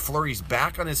magic, Fleury's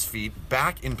back on his feet,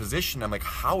 back in position. I'm like,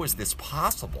 how is this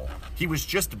possible? He was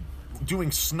just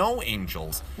doing snow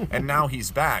angels, and now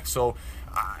he's back. So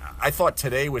I thought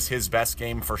today was his best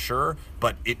game for sure,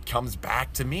 but it comes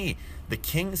back to me. The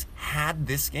Kings had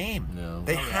this game. No.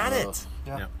 They had it.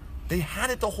 Yeah. They had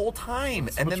it the whole time.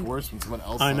 It's much worse when someone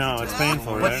else. I know, it's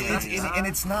painful, But right?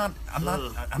 it's not. I'm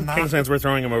not. Kings fans were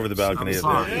throwing him over the balcony. I'm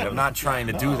sorry. I'm not trying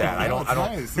to do that. I don't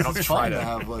try to.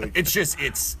 Have, It's just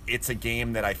it's a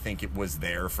game that I think it was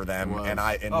there for them, and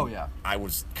I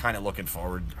was kind of looking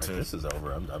forward to. This is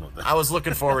over. I'm done with this. I was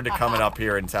looking forward to coming up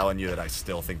here and telling you that I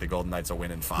still think the Golden Knights will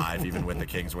win in 5, even with the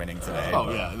Kings winning today. Oh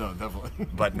yeah, no, definitely.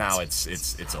 But now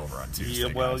it's over on Tuesday.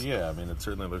 Yeah, well, guys. yeah. I mean, it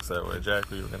certainly looks that way.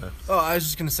 Jack, you were gonna. Oh, I was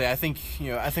just gonna say. I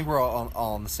think we're all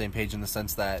on the same page in the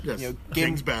sense that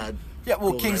Kings bad. Yeah,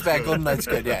 well, Golden Kings Knights bad, good. Golden Knights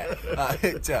good.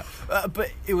 Yeah,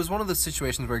 but it was one of those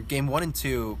situations where game 1 and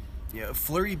 2,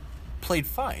 Fleury played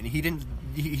fine. He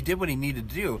did what he needed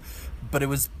to do, but it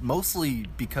was mostly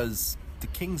because the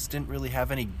Kings didn't really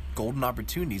have any golden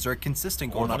opportunities or a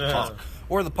consistent golden opportunity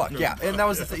or the puck. Yeah, and that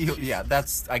was the thing. Yeah,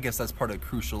 I guess that's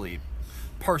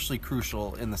partially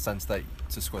crucial in the sense that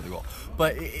to score the goal.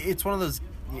 But it's one of those.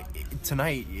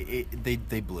 Tonight,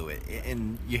 they blew it,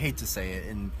 and you hate to say it,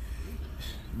 and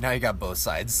now you got both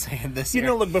sides saying this.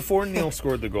 Look, before Neil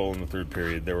scored the goal in the third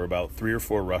period, there were about 3 or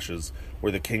 4 rushes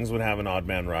where the Kings would have an odd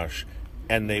man rush,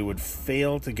 and they would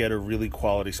fail to get a really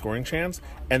quality scoring chance,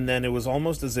 and then it was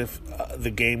almost as if the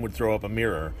game would throw up a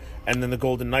mirror, and then the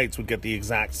Golden Knights would get the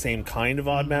exact same kind of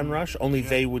odd man rush, only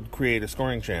they would create a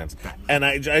scoring chance. And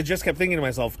I just kept thinking to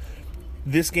myself,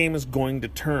 this game is going to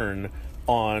turn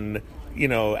on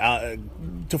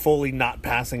Toffoli not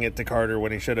passing it to Carter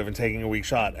when he should have and taking a weak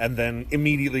shot, and then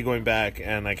immediately going back,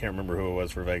 and I can't remember who it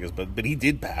was for Vegas, but he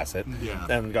did pass it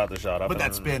and got the shot up. But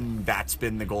that's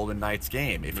been the Golden Knights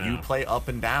game. If you play up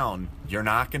and down, you're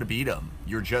not going to beat them.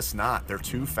 You're just not. They're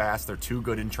too fast. They're too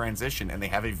good in transition, and they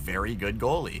have a very good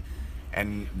goalie.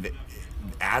 And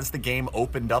as the game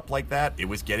opened up like that, it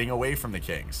was getting away from the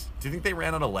Kings. Do you think they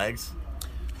ran out of legs?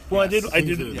 Well, I did.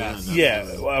 Yes. Yeah,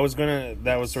 I was gonna.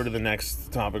 That was sort of the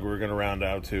next topic we were gonna round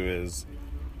out to. Is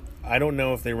I don't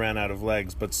know if they ran out of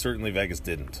legs, but certainly Vegas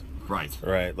didn't.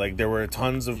 Right. Like there were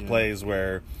tons of plays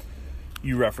where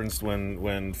you referenced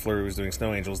when Fleury was doing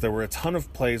Snow Angels. There were a ton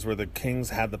of plays where the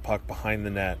Kings had the puck behind the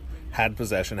net, had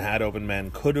possession, had open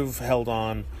men, could have held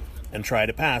on and tried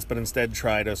to pass, but instead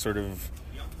try to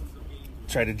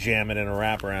jam it in a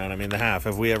wraparound. I mean, the half.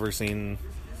 Have we ever seen?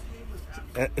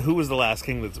 Who was the last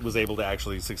King that was able to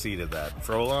actually succeed at that?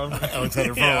 Frolov?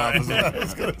 Alexander Frolov is what I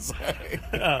was going to say.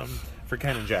 For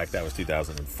Ken and Jack, that was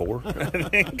 2004, I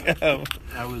think.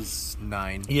 That was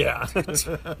 9. Yeah.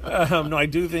 No, I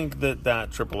do think that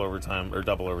triple overtime, or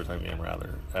double overtime game,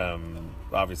 rather,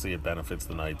 obviously it benefits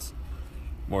the Knights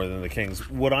more than the Kings.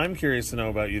 What I'm curious to know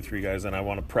about you three guys, and I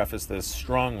want to preface this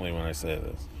strongly when I say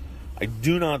this, I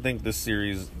do not think this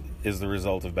series is the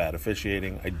result of bad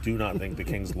officiating. I do not think the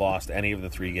Kings lost any of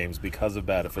the 3 games because of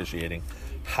bad officiating.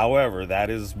 However, that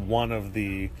is one of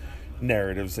the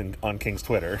narratives on Kings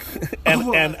Twitter.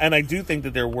 and I do think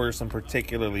that there were some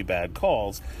particularly bad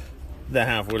calls. The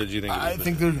half, what did you think? I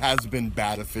think there has been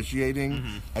bad officiating.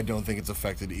 Mm-hmm. I don't think it's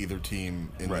affected either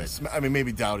team in this. I mean,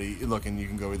 maybe Doughty. Look, and you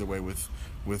can go either way with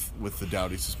the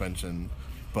Doughty suspension.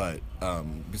 But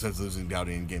besides losing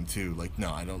Doughty in game 2,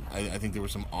 no, I don't. I think there were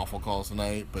some awful calls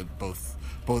tonight, but both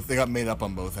they got made up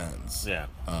on both ends. Yeah.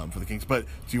 For the Kings. But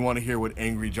do you want to hear what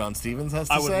angry John Stevens has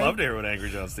to say? I would love to hear what angry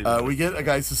John Stevens. We get a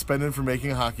guy suspended for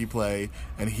making a hockey play,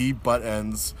 and he butt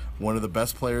ends one of the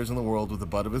best players in the world with the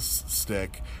butt of his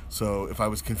stick. So if I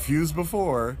was confused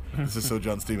before, this is so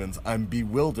John Stevens, I'm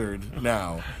bewildered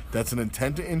now. That's an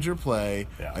intent to injure play.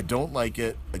 Yeah. I don't like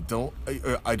it.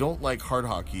 I don't like hard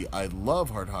hockey. I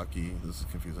love hard hockey. This is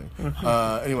confusing.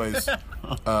 Anyways,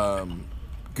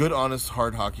 good, honest,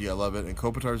 hard hockey. I love it. And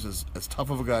Kopitar's is as tough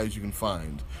of a guy as you can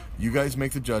find. You guys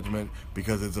make the judgment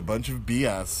because it's a bunch of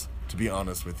BS, to be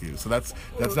honest with you. So that's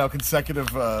now consecutive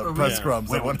press scrums.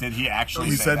 Wait, did he actually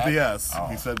He say said that? BS. Oh.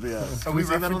 He said BS. Are we Did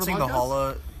say that on referencing the podcast?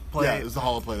 Holla play? Yeah, it was the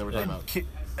Holla play that we're talking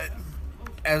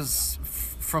about.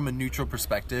 From a neutral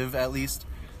perspective, at least,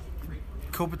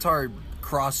 Kopitar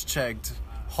cross-checked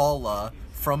Holla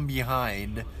from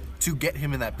behind to get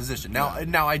him in that position.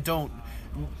 Now I don't.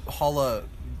 Holla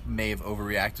may have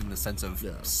overreacted in the sense of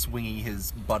swinging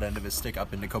his butt end of his stick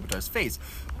up into Kopitar's face,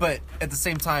 but at the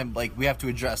same time, like, we have to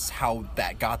address how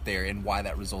that got there and why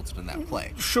that resulted in that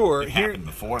play. Sure. It happened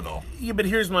before, though. Yeah, but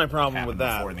here's my problem with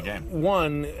that. Before in the game.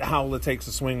 One, Howla takes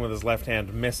a swing with his left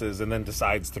hand, misses, and then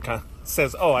decides to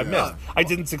says, "Oh, I missed. I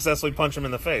didn't successfully punch him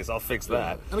in the face. I'll fix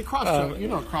that." And a cross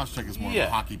check, a cross check is more of a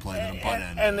hockey play than a butt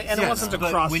end. And it wasn't a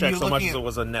cross check so much looking as it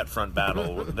was a net front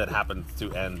battle that happened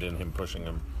to end in him pushing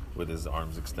him with his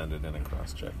arms extended in a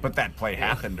cross check. But that play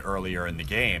happened earlier in the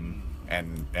game,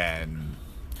 and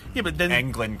yeah, but then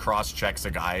Englund cross checks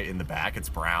a guy in the back. It's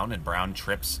Brown, and Brown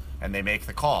trips, and they make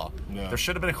the call. Yeah. There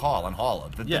should have been a call on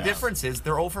Holla. The difference is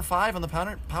they're 0-for-5 on the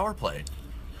power play.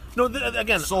 no,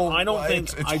 again, So, I don't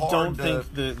think it's I don't hard to-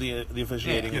 think the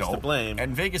officiating is to blame.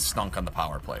 And Vegas stunk on the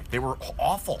power play. They were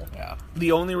awful. Yeah.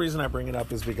 The only reason I bring it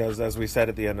up is because, as we said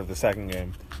at the end of the second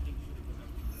game,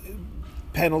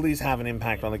 penalties have an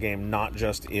impact on the game, not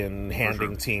just in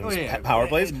handing teams power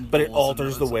plays, but it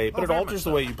alters the way. But it alters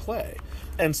the way you play.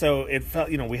 And so it felt,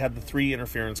 we had the 3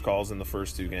 interference calls in the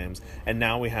first 2 games, and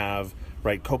now we have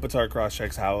Kopitar cross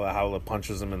checks Howla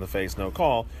punches him in the face, no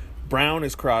call. Brown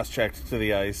is cross-checked to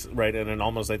the ice, in an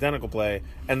almost identical play,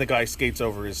 and the guy skates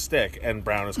over his stick, and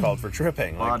Brown is called for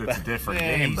tripping. But it's a different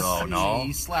game, though, no?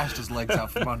 He slashed his legs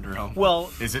out from under him.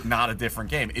 Well, is it not a different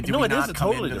game? Did we it not is a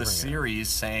come totally into the different game. series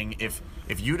saying if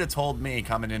you'd have told me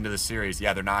coming into the series,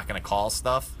 they're not going to call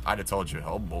stuff, I'd have told you,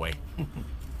 oh boy.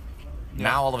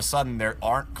 Now all of a sudden they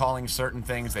aren't calling certain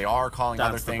things, they are calling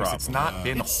other things. It's not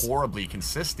been horribly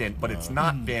consistent, but it's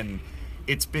not been.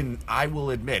 It's been, I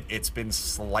will admit, it's been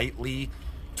slightly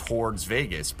towards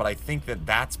Vegas, but I think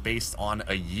that's based on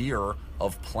a year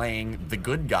of playing the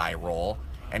good guy role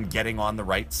and getting on the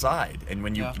right side. And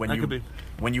when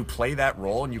you play that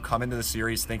role and you come into the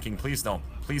series thinking, please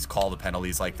call the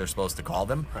penalties like they're supposed to call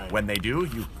them. Right. When they do,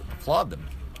 you applaud them.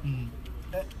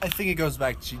 I think it goes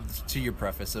back to your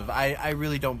preface of I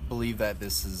really don't believe that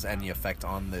this has any effect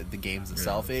on the games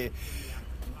itself. Yeah.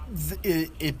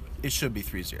 It should be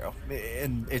 3-0,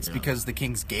 and it's because the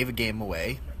Kings gave a game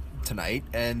away tonight,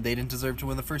 and they didn't deserve to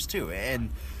win the first 2. And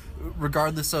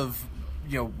regardless of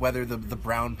whether the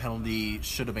Brown penalty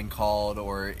should have been called,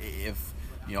 or if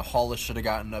Holla should have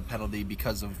gotten a penalty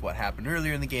because of what happened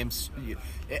earlier in the game,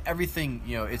 everything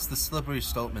it's the slippery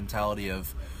slope mentality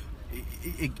of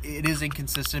it is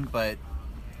inconsistent, but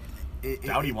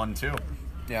Doughty won too.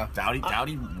 Yeah.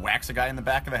 Doughty whacks a guy in the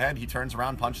back of the head. He turns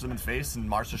around, punches him in the face, and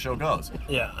Marcia show goes.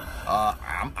 Yeah.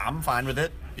 I'm fine with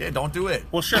it. Yeah, don't do it.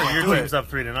 Well, sure, your team's up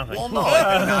 3-0. Well, no,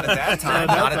 not at that time.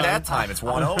 Not at that time. It's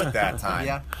 1-0 at that time.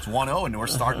 Yeah. It's 1-0, and we're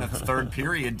starting the third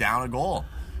period down a goal.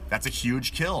 That's a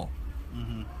huge kill.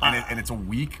 Mm-hmm. And it's a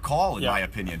weak call, in my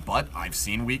opinion. But I've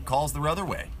seen weak calls the other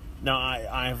way. No,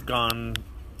 I've gone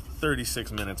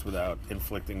 36 minutes without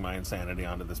inflicting my insanity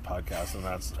onto this podcast, and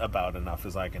that's about enough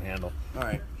as I can handle. All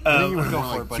right. You were go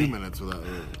going for it, buddy. 2 minutes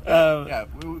without.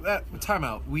 Time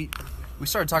out. We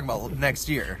started talking about next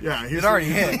year. Yeah, it already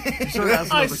hit.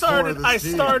 I started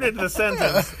the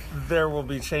sentence. There will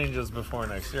be changes before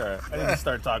next year. I didn't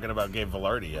start talking about Gabe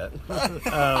Velarde yet.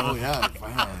 Oh yeah,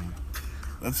 fine.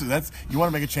 That's you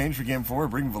want to make a change for Game 4?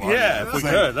 Bring Velarde. Yeah, if we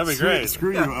could, that'd be great.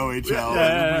 Screw you, OHL.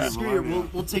 Yeah. Screw you.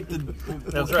 We'll take we'll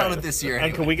right. count it this year.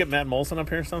 And can we get Matt Molson up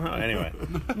here somehow? Anyway,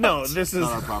 no, this is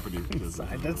not our property.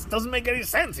 This doesn't make any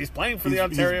sense. He's playing for the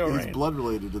Ontario Reign. He's blood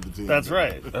related to the team. That's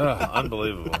right.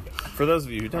 Unbelievable. For those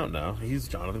of you who don't know, he's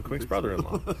Jonathan Quick's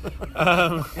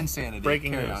brother-in-law. Insanity.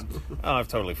 Breaking Carry news. on. Oh, I've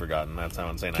totally forgotten. That's how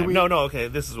insane I am. No, okay.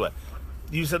 This is what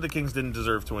you said. The Kings didn't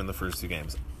deserve to win the first 2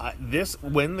 games.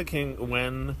 When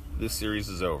this series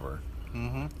is over,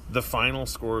 the final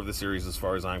score of the series, as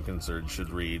far as I'm concerned, should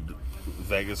read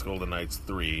Vegas Golden Knights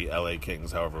 3, LA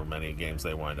Kings, however many games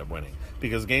they wind up winning.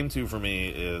 Because Game 2 for me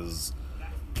is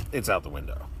it's out the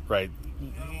window, right?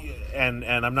 And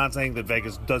I'm not saying that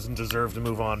Vegas doesn't deserve to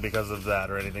move on because of that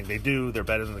or anything. They do. They're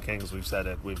better than the Kings. We've said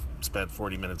it. We've spent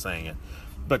 40 minutes saying it.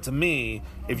 But to me,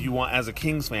 if you want, as a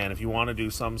Kings fan, if you want to do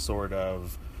some sort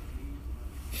of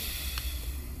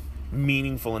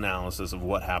meaningful analysis of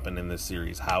what happened in this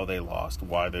series, how they lost,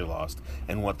 why they lost,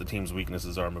 and what the team's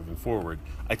weaknesses are moving forward,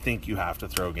 I think you have to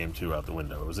throw Game 2 out the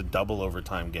window. It was a double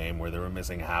overtime game where they were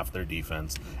missing half their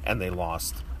defense, and they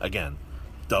lost, again,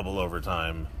 double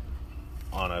overtime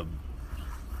on a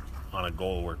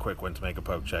goal where Quick went to make a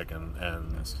poke check and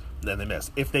then they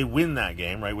missed. If they win that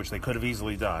game, right, which they could have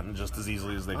easily done, just as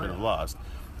easily as they could have lost,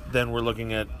 then we're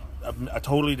looking at a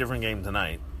totally different game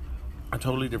tonight. A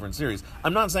totally different series.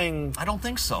 I'm not saying... I don't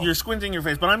think so. You're squinting your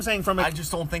face, but I'm saying I just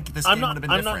don't think this game would have been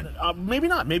different. Maybe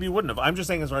not. Maybe you wouldn't have. I'm just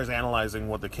saying as far as analyzing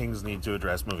what the Kings need to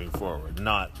address moving forward,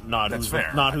 not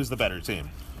who's the better team.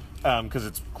 Because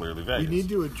it's clearly Vegas. We need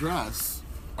to address,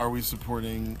 are we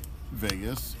supporting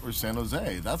Vegas or San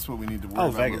Jose? That's what we need to worry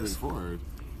about moving forward.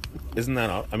 Isn't that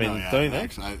all? I mean, don't you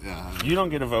think? You don't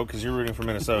get a vote because you're rooting for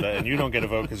Minnesota, and you don't get a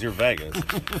vote because you're Vegas.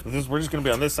 We're just going to be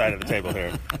on this side of the table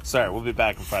here. Sorry, we'll be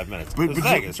back in 5 minutes. But it's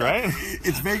Vegas, right?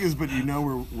 It's Vegas, but you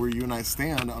know where you and I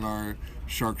stand on our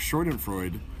Sharks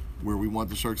Schadenfreude, where we want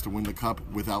the Sharks to win the Cup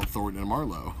without Thornton and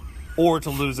Marlowe. Or to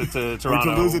lose it to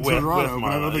Toronto. Or to lose it to Toronto, with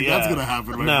but I don't think that's going to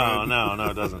happen. No,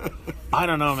 it doesn't. I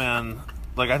don't know, man.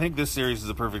 Like, I think this series is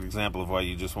a perfect example of why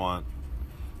you just want...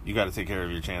 You got to take care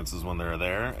of your chances when they're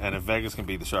there, and if Vegas can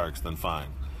beat the Sharks, then fine.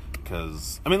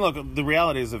 Because, I mean, look, the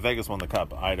reality is if Vegas won the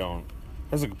Cup,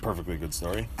 that's a perfectly good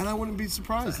story. And I wouldn't be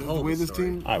surprised the way this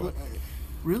team... I would.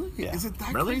 Really? Yeah. Is it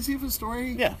that crazy of a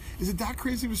story? Yeah. Is it that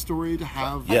crazy of a story to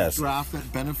have a draft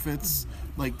that benefits,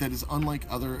 like, that is unlike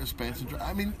other expansion drafts?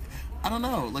 I mean... I don't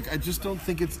know. Like, I just don't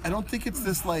think it's. I don't think it's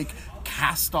this like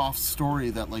cast-off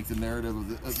story that like the narrative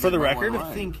of the. For the record,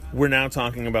 I think we're now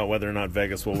talking about whether or not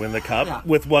Vegas will win the Cup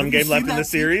with one game left in the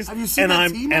series, and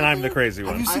I'm the crazy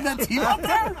one. Have you seen that team out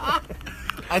there?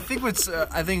 I think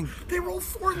they roll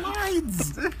 4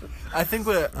 lines. I think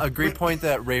a great point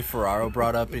that Ray Ferraro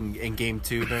brought up in Game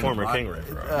 2 during former King Ray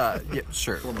Ferraro. Yeah,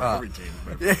 sure. Former every team.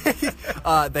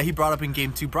 That he brought up in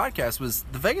Game 2 broadcast was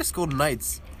the Vegas Golden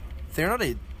Knights. They're not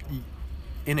a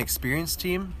inexperienced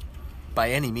team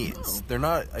by any means. No. They're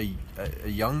not a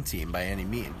young team by any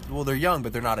means. Well, they're young,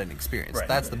 but they're not inexperienced. Right.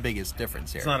 That's the biggest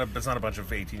difference here. It's not a bunch of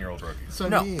 18-year-old rookies. That's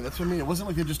what I mean. It wasn't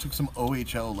like they just took some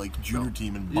OHL like junior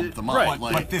team and bumped them up. Right.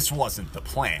 Like, but this wasn't the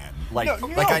plan. I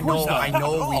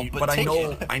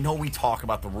know we talk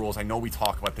about the rules. I know we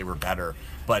talk about they were better,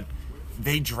 but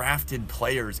they drafted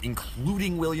players,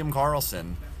 including William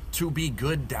Karlsson, to be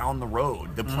good down the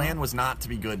road. The plan was not to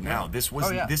be good now. This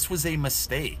was a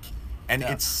mistake. And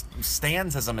it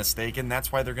stands as a mistake, and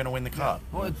that's why they're going to win the Cup.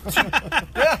 Well, it's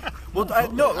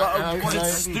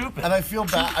stupid. And I feel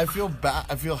bad.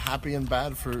 I feel happy and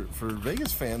bad for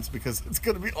Vegas fans because it's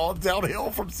going to be all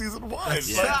downhill from season 1.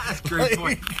 That's great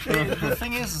point. The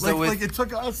thing is, it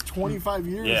took us 25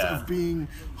 years of being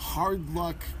hard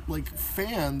luck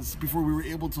fans before we were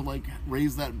able to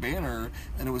raise that banner,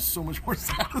 and it was so much more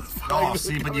satisfying. Oh,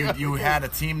 see, but you had a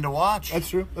team to watch. That's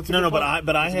true. I'm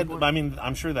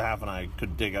sure the half and I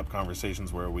could dig up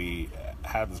conversations where we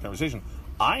had this conversation.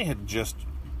 I had just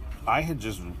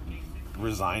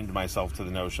resigned myself to the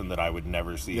notion that I would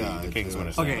never see the Kings win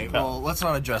a Stanley Cup. Well, let's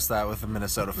not address that with a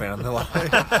Minnesota fan on the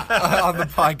on the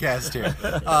podcast here.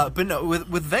 But no,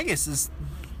 with Vegas is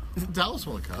Dallas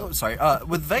won a Cup. Oh, sorry.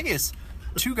 With Vegas,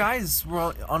 2 guys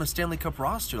were on a Stanley Cup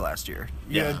roster last year.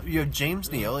 You have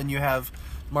James Neal and you have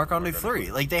Marc-Andre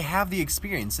Fleury. Like, they have the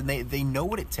experience and they know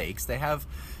what it takes. They have,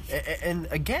 and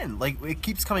again, it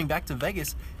keeps coming back to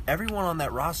Vegas. Everyone on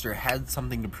that roster had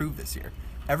something to prove this year.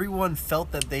 Everyone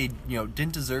felt that they,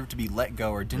 didn't deserve to be let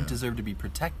go or didn't deserve to be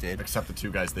protected. Except the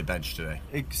 2 guys they benched today.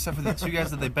 Except for the 2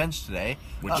 guys that they benched today.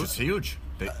 Which is huge.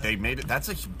 They made it. That's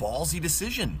a ballsy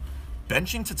decision.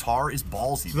 Benching Tatar is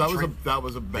ballsy. So that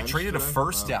was a bench. They traded a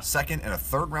first, second, and a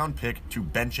third-round pick to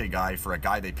bench a guy for a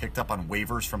guy they picked up on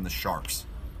waivers from the Sharks.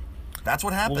 That's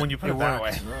what happened. Well, when you put it that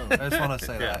way, I just want to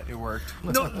say that it worked.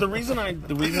 No, the reason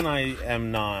I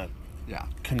am not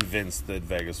convinced that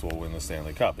Vegas will win the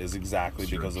Stanley Cup is exactly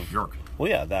because of jerk. Well,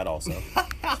 yeah, that also.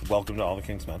 Welcome to all the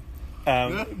Kingsmen.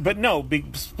 But no,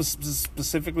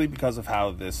 specifically because of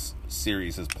how this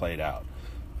series has played out.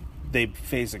 They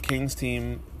face a Kings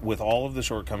team with all of the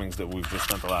shortcomings that we've just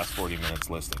spent the last 40 minutes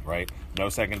listing, right? No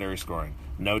secondary scoring,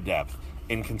 no depth,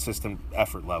 inconsistent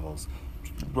effort levels,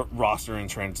 roster in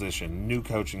transition, new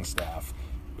coaching staff,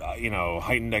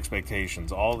 heightened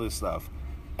expectations, all this stuff.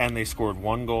 And they scored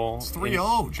 1 goal. It's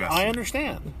 3-0, Jesse. I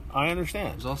understand.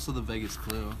 There's also the Vegas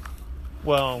clue.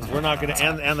 Well, we're not going to,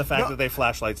 and the fact that they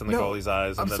flash lights in the goalie's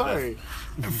eyes. I'm and sorry.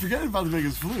 Forget about the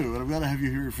Vegas flu, and I'm glad to have you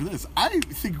here for this. I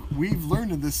think we've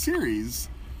learned in this series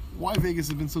why Vegas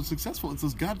has been so successful. It's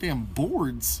those goddamn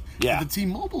boards at the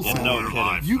T-Mobile Center. No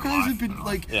kidding. You guys have been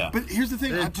like, but here's the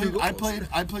thing.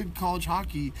 I played college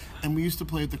hockey, and we used to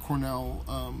play at the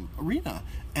Cornell Arena,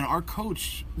 and our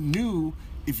coach knew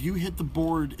if you hit the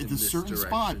board at a certain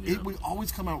spot, it would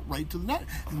always come out right to the net.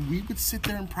 And we would sit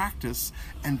there and practice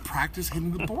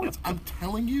hitting the boards. I'm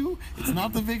telling you, it's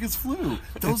not the Vegas flu.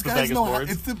 Those guys know how.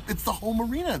 It's the home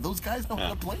arena. Those guys know how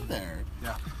to play there.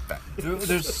 Yeah.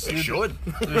 They should.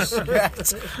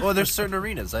 There's certain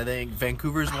arenas. I think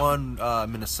Vancouver's one,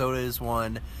 Minnesota is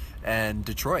one, and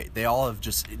Detroit. They all have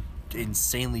just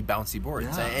insanely bouncy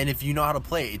boards, and if you know how to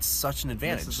play, it's such an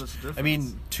advantage. I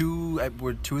mean,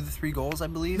 were 2 of the 3 goals, I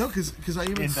believe. No, because I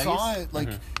even saw it. Like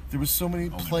there was so many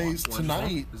plays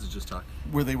tonight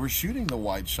where they were shooting the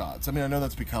wide shots. I mean, I know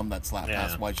that's become that slap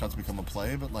pass wide shots become a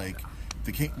play, but like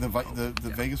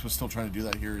the Vegas was still trying to do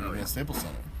that here at Staples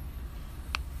Center.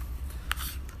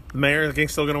 Mayor, the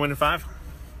Kings still going to win in 5?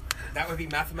 That would be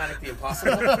mathematically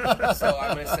impossible, so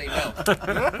I'm going to say no.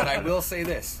 But I will say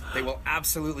this. They will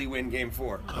absolutely win Game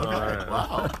 4. Okay.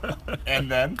 Wow.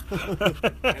 And then?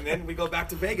 And then we go back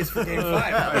to Vegas for Game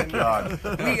 5. Oh, God.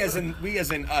 We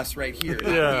as in us right here, not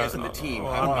we as in the team.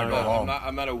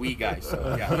 I'm not a we guy,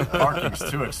 so yeah.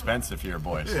 Parking's too expensive here,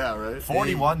 boys. Yeah, right.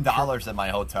 $41 at my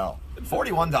hotel.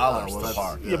 $41 to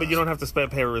park. Yeah, but you don't have to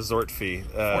pay a resort fee.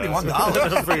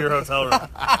 $41 for your hotel room.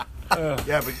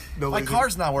 Yeah, but my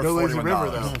car's not worth $41. Lazy River,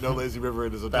 though. No Lazy River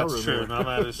in his hotel room. That's true. No,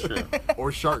 that is true.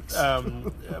 Or sharks.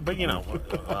 But you know,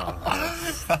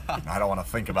 I don't want to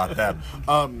think about them.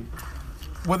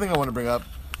 One thing I want to bring up.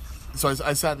 So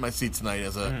I sat in my seat tonight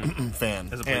as a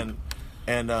fan,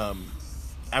 and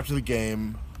after the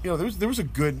game, you know, there was a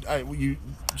good.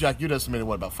 Jack, you'd estimated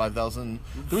what, about 5,000?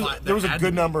 There was a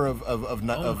good number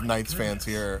of Knights fans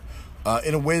here.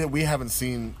 In a way that we haven't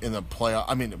seen in the playoff.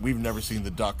 I mean, we've never seen the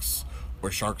Ducks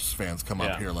or Sharks fans come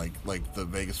up here like the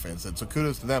Vegas fans did. So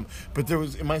kudos to them. But there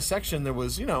was, in my section, there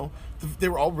was, you know, they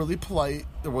were all really polite.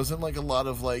 There wasn't like a lot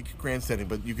of like grandstanding,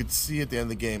 but you could see at the end of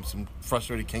the game some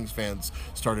frustrated Kings fans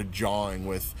started jawing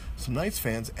with some Knights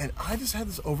fans, and I just had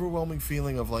this overwhelming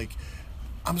feeling of like,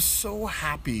 I'm so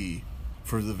happy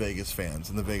for the Vegas fans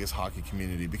and the Vegas hockey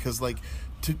community, because like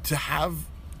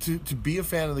to be a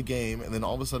fan of the game and then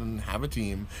all of a sudden have a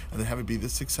team and then have it be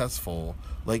this successful,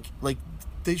 like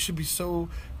they should be so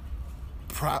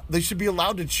proud. They should be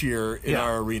allowed to cheer in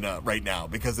our arena right now,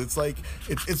 because it's like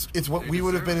it's what we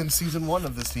would have been in season 1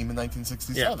 of this team in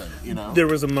 1967. You know, there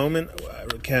was a moment.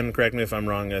 Ken, correct me if I'm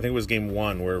wrong. I think it was game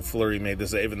 1 where Fleury made the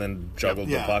save and then juggled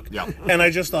the puck. And I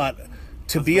just thought,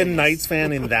 to be a Knights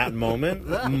fan in that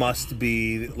moment must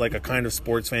be like a kind of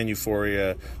sports fan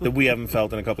euphoria that we haven't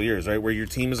felt in a couple of years, right? Where your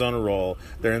team is on a roll,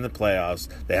 they're in the playoffs,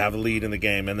 they have a lead in the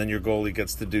game, and then your goalie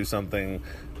gets to do something,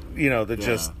 you know, that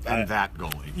just... And that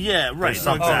goalie. Yeah, right. There's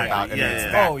something about it. Yeah.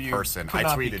 It's that person. I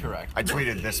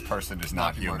tweeted, this person is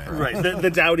not human. Right.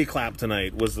 The Doughty clap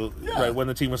tonight was right when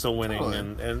the team was still winning,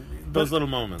 and those little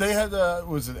moments. They had,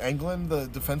 was it Englund, the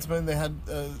defenseman? They had...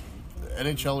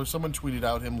 NHL or someone tweeted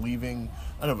out him leaving,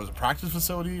 I don't know if it was a practice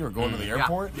facility or going to the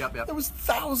airport. There was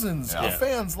thousands of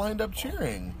fans lined up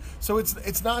cheering. So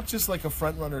it's not just like a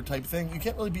front runner type thing. You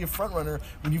can't really be a front runner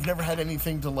when you've never had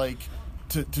anything to like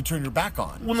to turn your back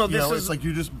on. Well, no, it's like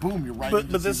you just boom, you're right. But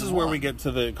this is where we get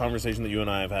to the conversation that you and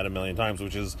I have had a million times,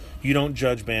 which is you don't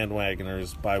judge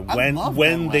bandwagoners by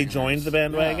when they joined the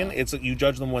bandwagon. It's you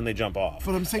judge them when they jump off.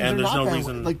 But I'm saying they're not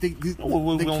reason. Like they can't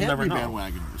be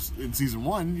bandwagoners in season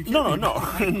 1. You can't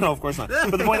no, of course not.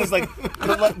 But the point is like,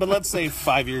 but let's say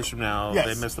 5 years from now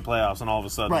they miss the playoffs and all of a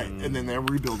sudden, and then they're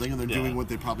rebuilding and they're doing what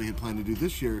they probably had planned to do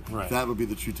this year. That would be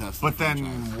the true test. But then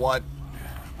what?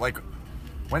 Like,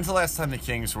 when's the last time the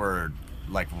Kings were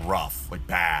like rough, like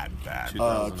bad?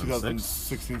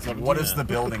 2016, 17. What does the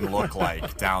building look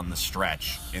like down the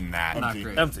stretch in that?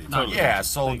 Empty. Totally. Yeah,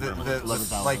 so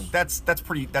like that's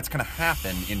going to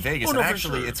happen in Vegas, and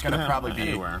actually it's going to probably be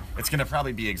anywhere. It's going to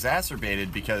probably be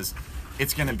exacerbated because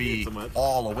it's going to be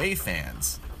all away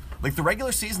fans. Like, the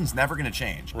regular season's never going to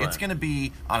change. Right. It's going to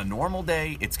be, on a normal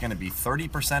day, it's going to be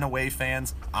 30% away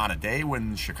fans. On a day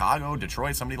when Chicago,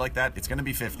 Detroit, somebody like that, it's going to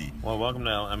be 50. Well, welcome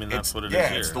to, I mean, that's what it is here.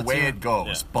 Yeah, it's the way it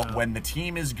goes. But when the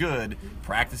team is good,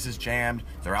 practice is jammed,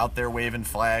 they're out there waving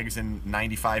flags in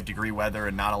 95-degree weather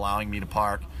and not allowing me to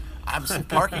park.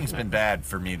 Parking's been bad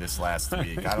for me this last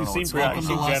week. I don't know what's generally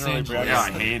going on. Yeah,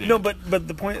 I hate it. No, but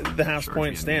the half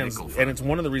point stands, and it's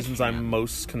one of the reasons I'm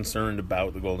most concerned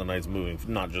about the Golden Knights moving,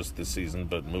 not just this season,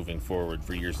 but moving forward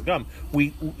for years to come.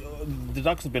 The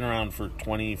Ducks have been around for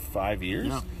 25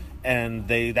 years, and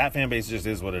that fan base just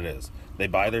is what it is. They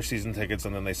buy their season tickets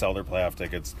and then they sell their playoff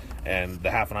tickets. And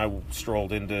the half and I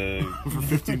strolled into for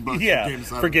 $15. Yeah,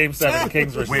 for Game 7,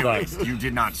 Kings versus Ducks. You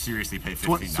did not seriously pay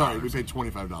 $15. Sorry, we paid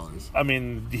 $25. I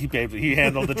mean, he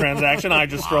handled the transaction. I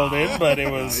just strolled in, but it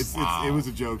was it was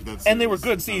a joke. And they were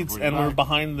good seats, and we're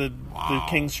behind the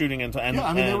Kings shooting into. And, yeah,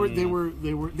 I mean they were.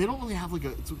 They don't really have like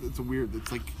a. It's a weird.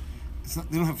 It's like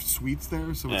they don't have suites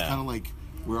there, so it's kind of like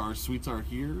where our suites are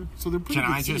here. So they're pretty. Can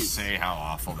good I seats. just say how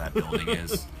awful that building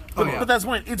is? But that's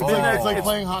when it's like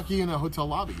playing hockey in a hotel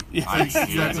lobby. That's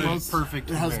the most perfect.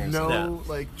 It has no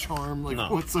like charm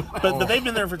whatsoever. But they've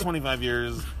been there for 25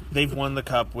 years. They've won the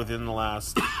cup within the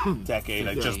last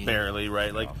decade, just barely,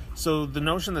 right? Like, so the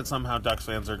notion that somehow Ducks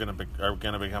fans are going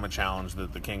to become a challenge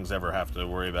that the Kings ever have to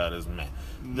worry about is meh.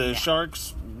 The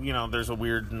Sharks, there's a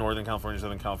weird Northern California,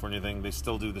 Southern California thing. They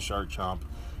still do the Shark Chomp.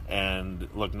 And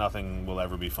look, nothing will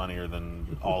ever be funnier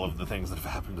than all of the things that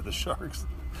have happened to the Sharks.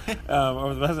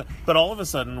 But all of a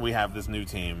sudden, we have this new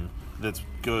team that's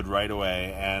good right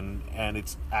away, and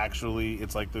it's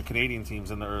like the Canadian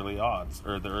teams in the early aughts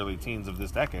or the early teens of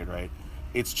this decade, right?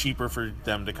 It's cheaper for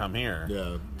them to come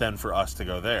here than for us to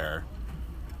go there.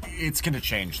 It's going to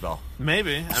change, though.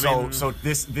 Maybe. So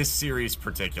this series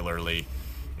particularly,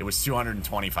 it was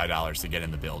 $225 to get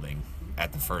in the building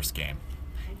at the first game.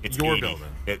 It's your 80 building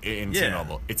in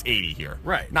T-Mobile. It's 80 here.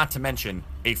 Right. Not to mention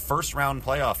a first-round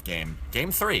playoff game, Game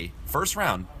 3, first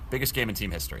round, biggest game in team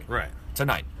history. Right.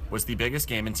 Tonight was the biggest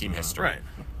game in team history. Right.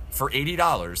 For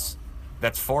 $80,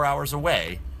 that's 4 hours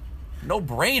away. No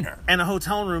brainer. And a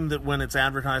hotel room that, when it's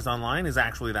advertised online, is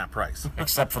actually that price.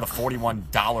 Except for the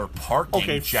 $41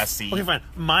 parking, Jesse. Okay, fine.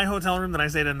 My hotel room that I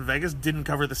stayed at in Vegas didn't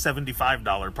cover the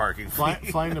 $75 parking fee.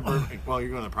 Flying to Burbank while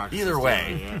you're going to practice. Either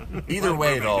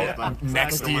way, though,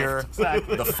 next year,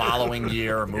 the following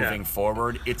year, moving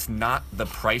forward, it's not the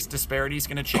price disparity is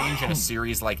going to change in a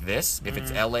series like this. If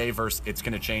it's LA versus, it's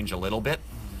going to change a little bit.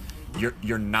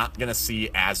 You're not going to see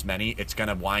as many. It's going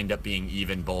to wind up being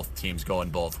even, both teams going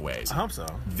both ways. I hope so.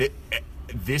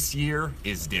 This year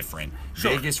is different.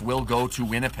 Sure. Vegas will go to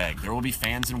Winnipeg. There will be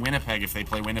fans in Winnipeg if they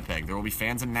play Winnipeg. There will be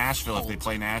fans in Nashville if they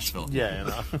play Nashville.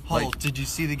 Yeah, Holt, did you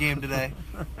see the game today?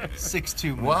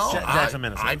 6-2. Well,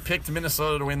 Minnesota. I picked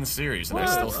Minnesota to win the series, and I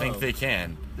still think they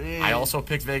can. I also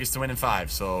picked Vegas to win in 5,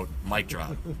 so mic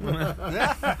drop.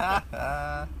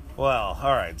 Well,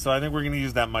 all right. So I think we're going to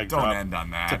use that mic drop. Don't end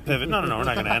on that. To pivot. No, we're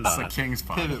not going to end on it. It's a Kings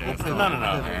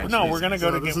podcast. No, we're going to go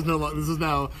to. This is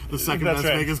now the second best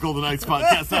Vegas Golden Knights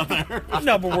podcast out there.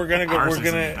 No, but we're going to go.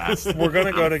 We're going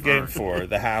to go to Game 4.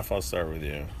 The half. I'll start with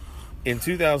you. In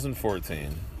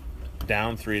 2014,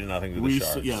 down 3-0 to the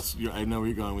Sharks. Yes, I know where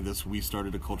you're going with this. We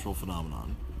started a cultural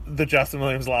phenomenon. The Justin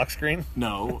Williams lock screen?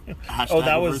 No.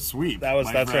 Hashtag reverse sweep.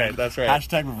 That's right.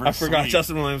 Hashtag reverse sweep. I forgot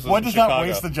Justin Williams was What in does not Chicago.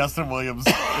 waste the Justin Williams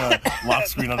lock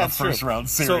screen on a first round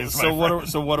series? So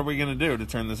what are we going to do to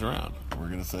turn this around? We're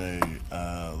going to say,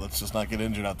 let's just not get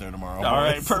injured out there tomorrow. All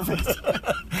right, perfect.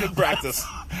 Good practice.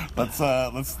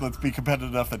 Let's be competitive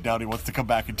enough that Downey wants to come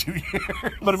back in 2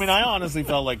 years. But I mean, I honestly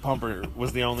felt like Pumper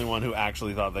was the only one who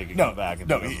actually thought they could come back in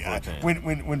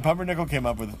 2014. When Pumpernickel came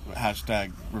up with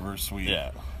hashtag reverse sweep,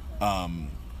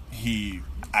 he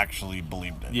actually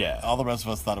believed it. Yeah. All the rest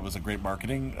of us thought it was a great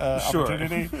marketing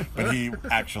opportunity, but he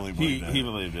actually believed it. He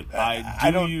believed it.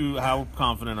 How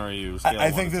confident are you? I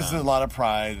think there's a lot of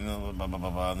pride and blah, blah, blah,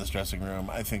 blah in this dressing room.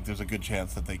 I think there's a good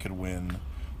chance that they could win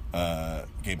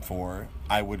Game 4.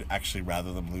 I would actually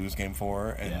rather them lose Game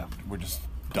 4, and we're just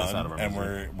done, and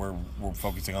we're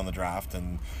focusing on the draft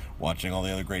and watching all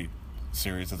the other great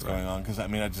series that's going on. Because I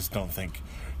mean, I just don't think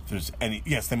there's any.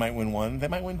 Yes, they might win 1, they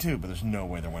might win 2, but there's no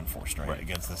way they're winning 4 straight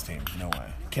against this team. No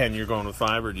way. Ken, you're going with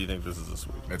 5, or do you think this is a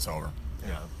sweep? It's over.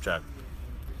 Yeah, Jack.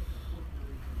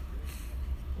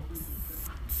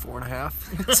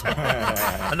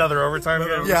 4.5. Another overtime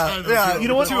game? Yeah. You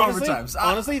know what? 2 overtimes.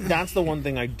 Honestly, that's the one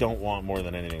thing I don't want more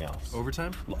than anything else.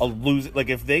 Overtime? I'll lose it. Like,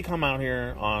 if they come out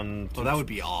here on that would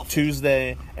be awful.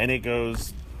 Tuesday and it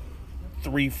goes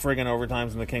 3 friggin'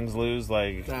 overtimes and the Kings lose,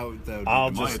 like,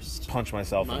 I'll just punch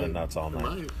myself in the nuts all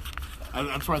night.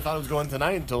 That's where I thought it was going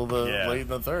tonight until late in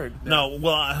the third. No,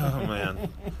 well, oh man.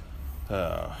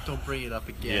 Don't bring it up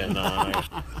again. Yeah,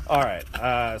 no. All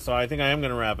right. So I think I am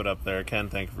going to wrap it up there. Ken,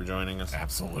 thank you for joining us.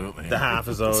 Absolutely. The half,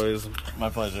 as always. My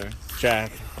pleasure.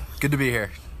 Jack. Good to be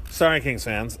here. Sorry, Kings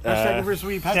fans. Hashtag reverse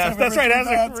sweep. That's right.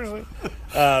 Hashtag reverse sweep.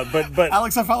 But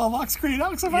Alex, I follow lock screen.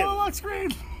 Alex, I follow lock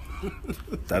screen.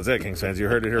 That's it, Kings fans. You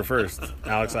heard it here first.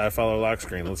 Alex, I follow lock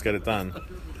screen. Let's get it done.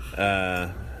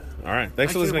 All right.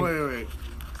 Thanks for listening. Wait.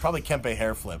 Probably Kempe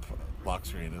hair flip lock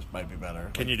screen might be better.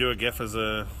 Can you do a GIF as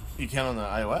a... You can on the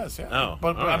iOS, yeah. Oh.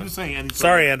 But all right. I'm just saying...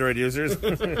 Sorry, Android users.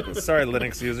 Sorry,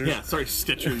 Linux users. Yeah, sorry,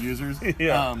 Stitcher users.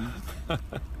 Yeah.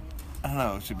 I don't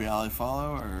know. Should be Ali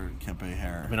Follow or Kempe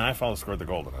hair? I mean, I follow scored the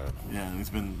goal tonight. Yeah, and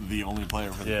he's been the only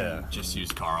player for the team. Just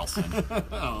use Carlson.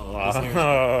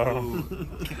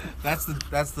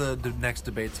 That's the next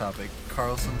debate topic: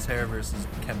 Carlson's hair versus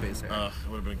Kempe's hair. It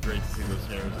would have been great to see those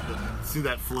hairs. See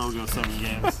that flow go 7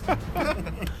 games.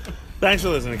 Thanks for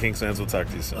listening, Kings fans. We'll talk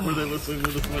to you soon. Were they listening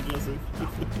to this one, Jesse?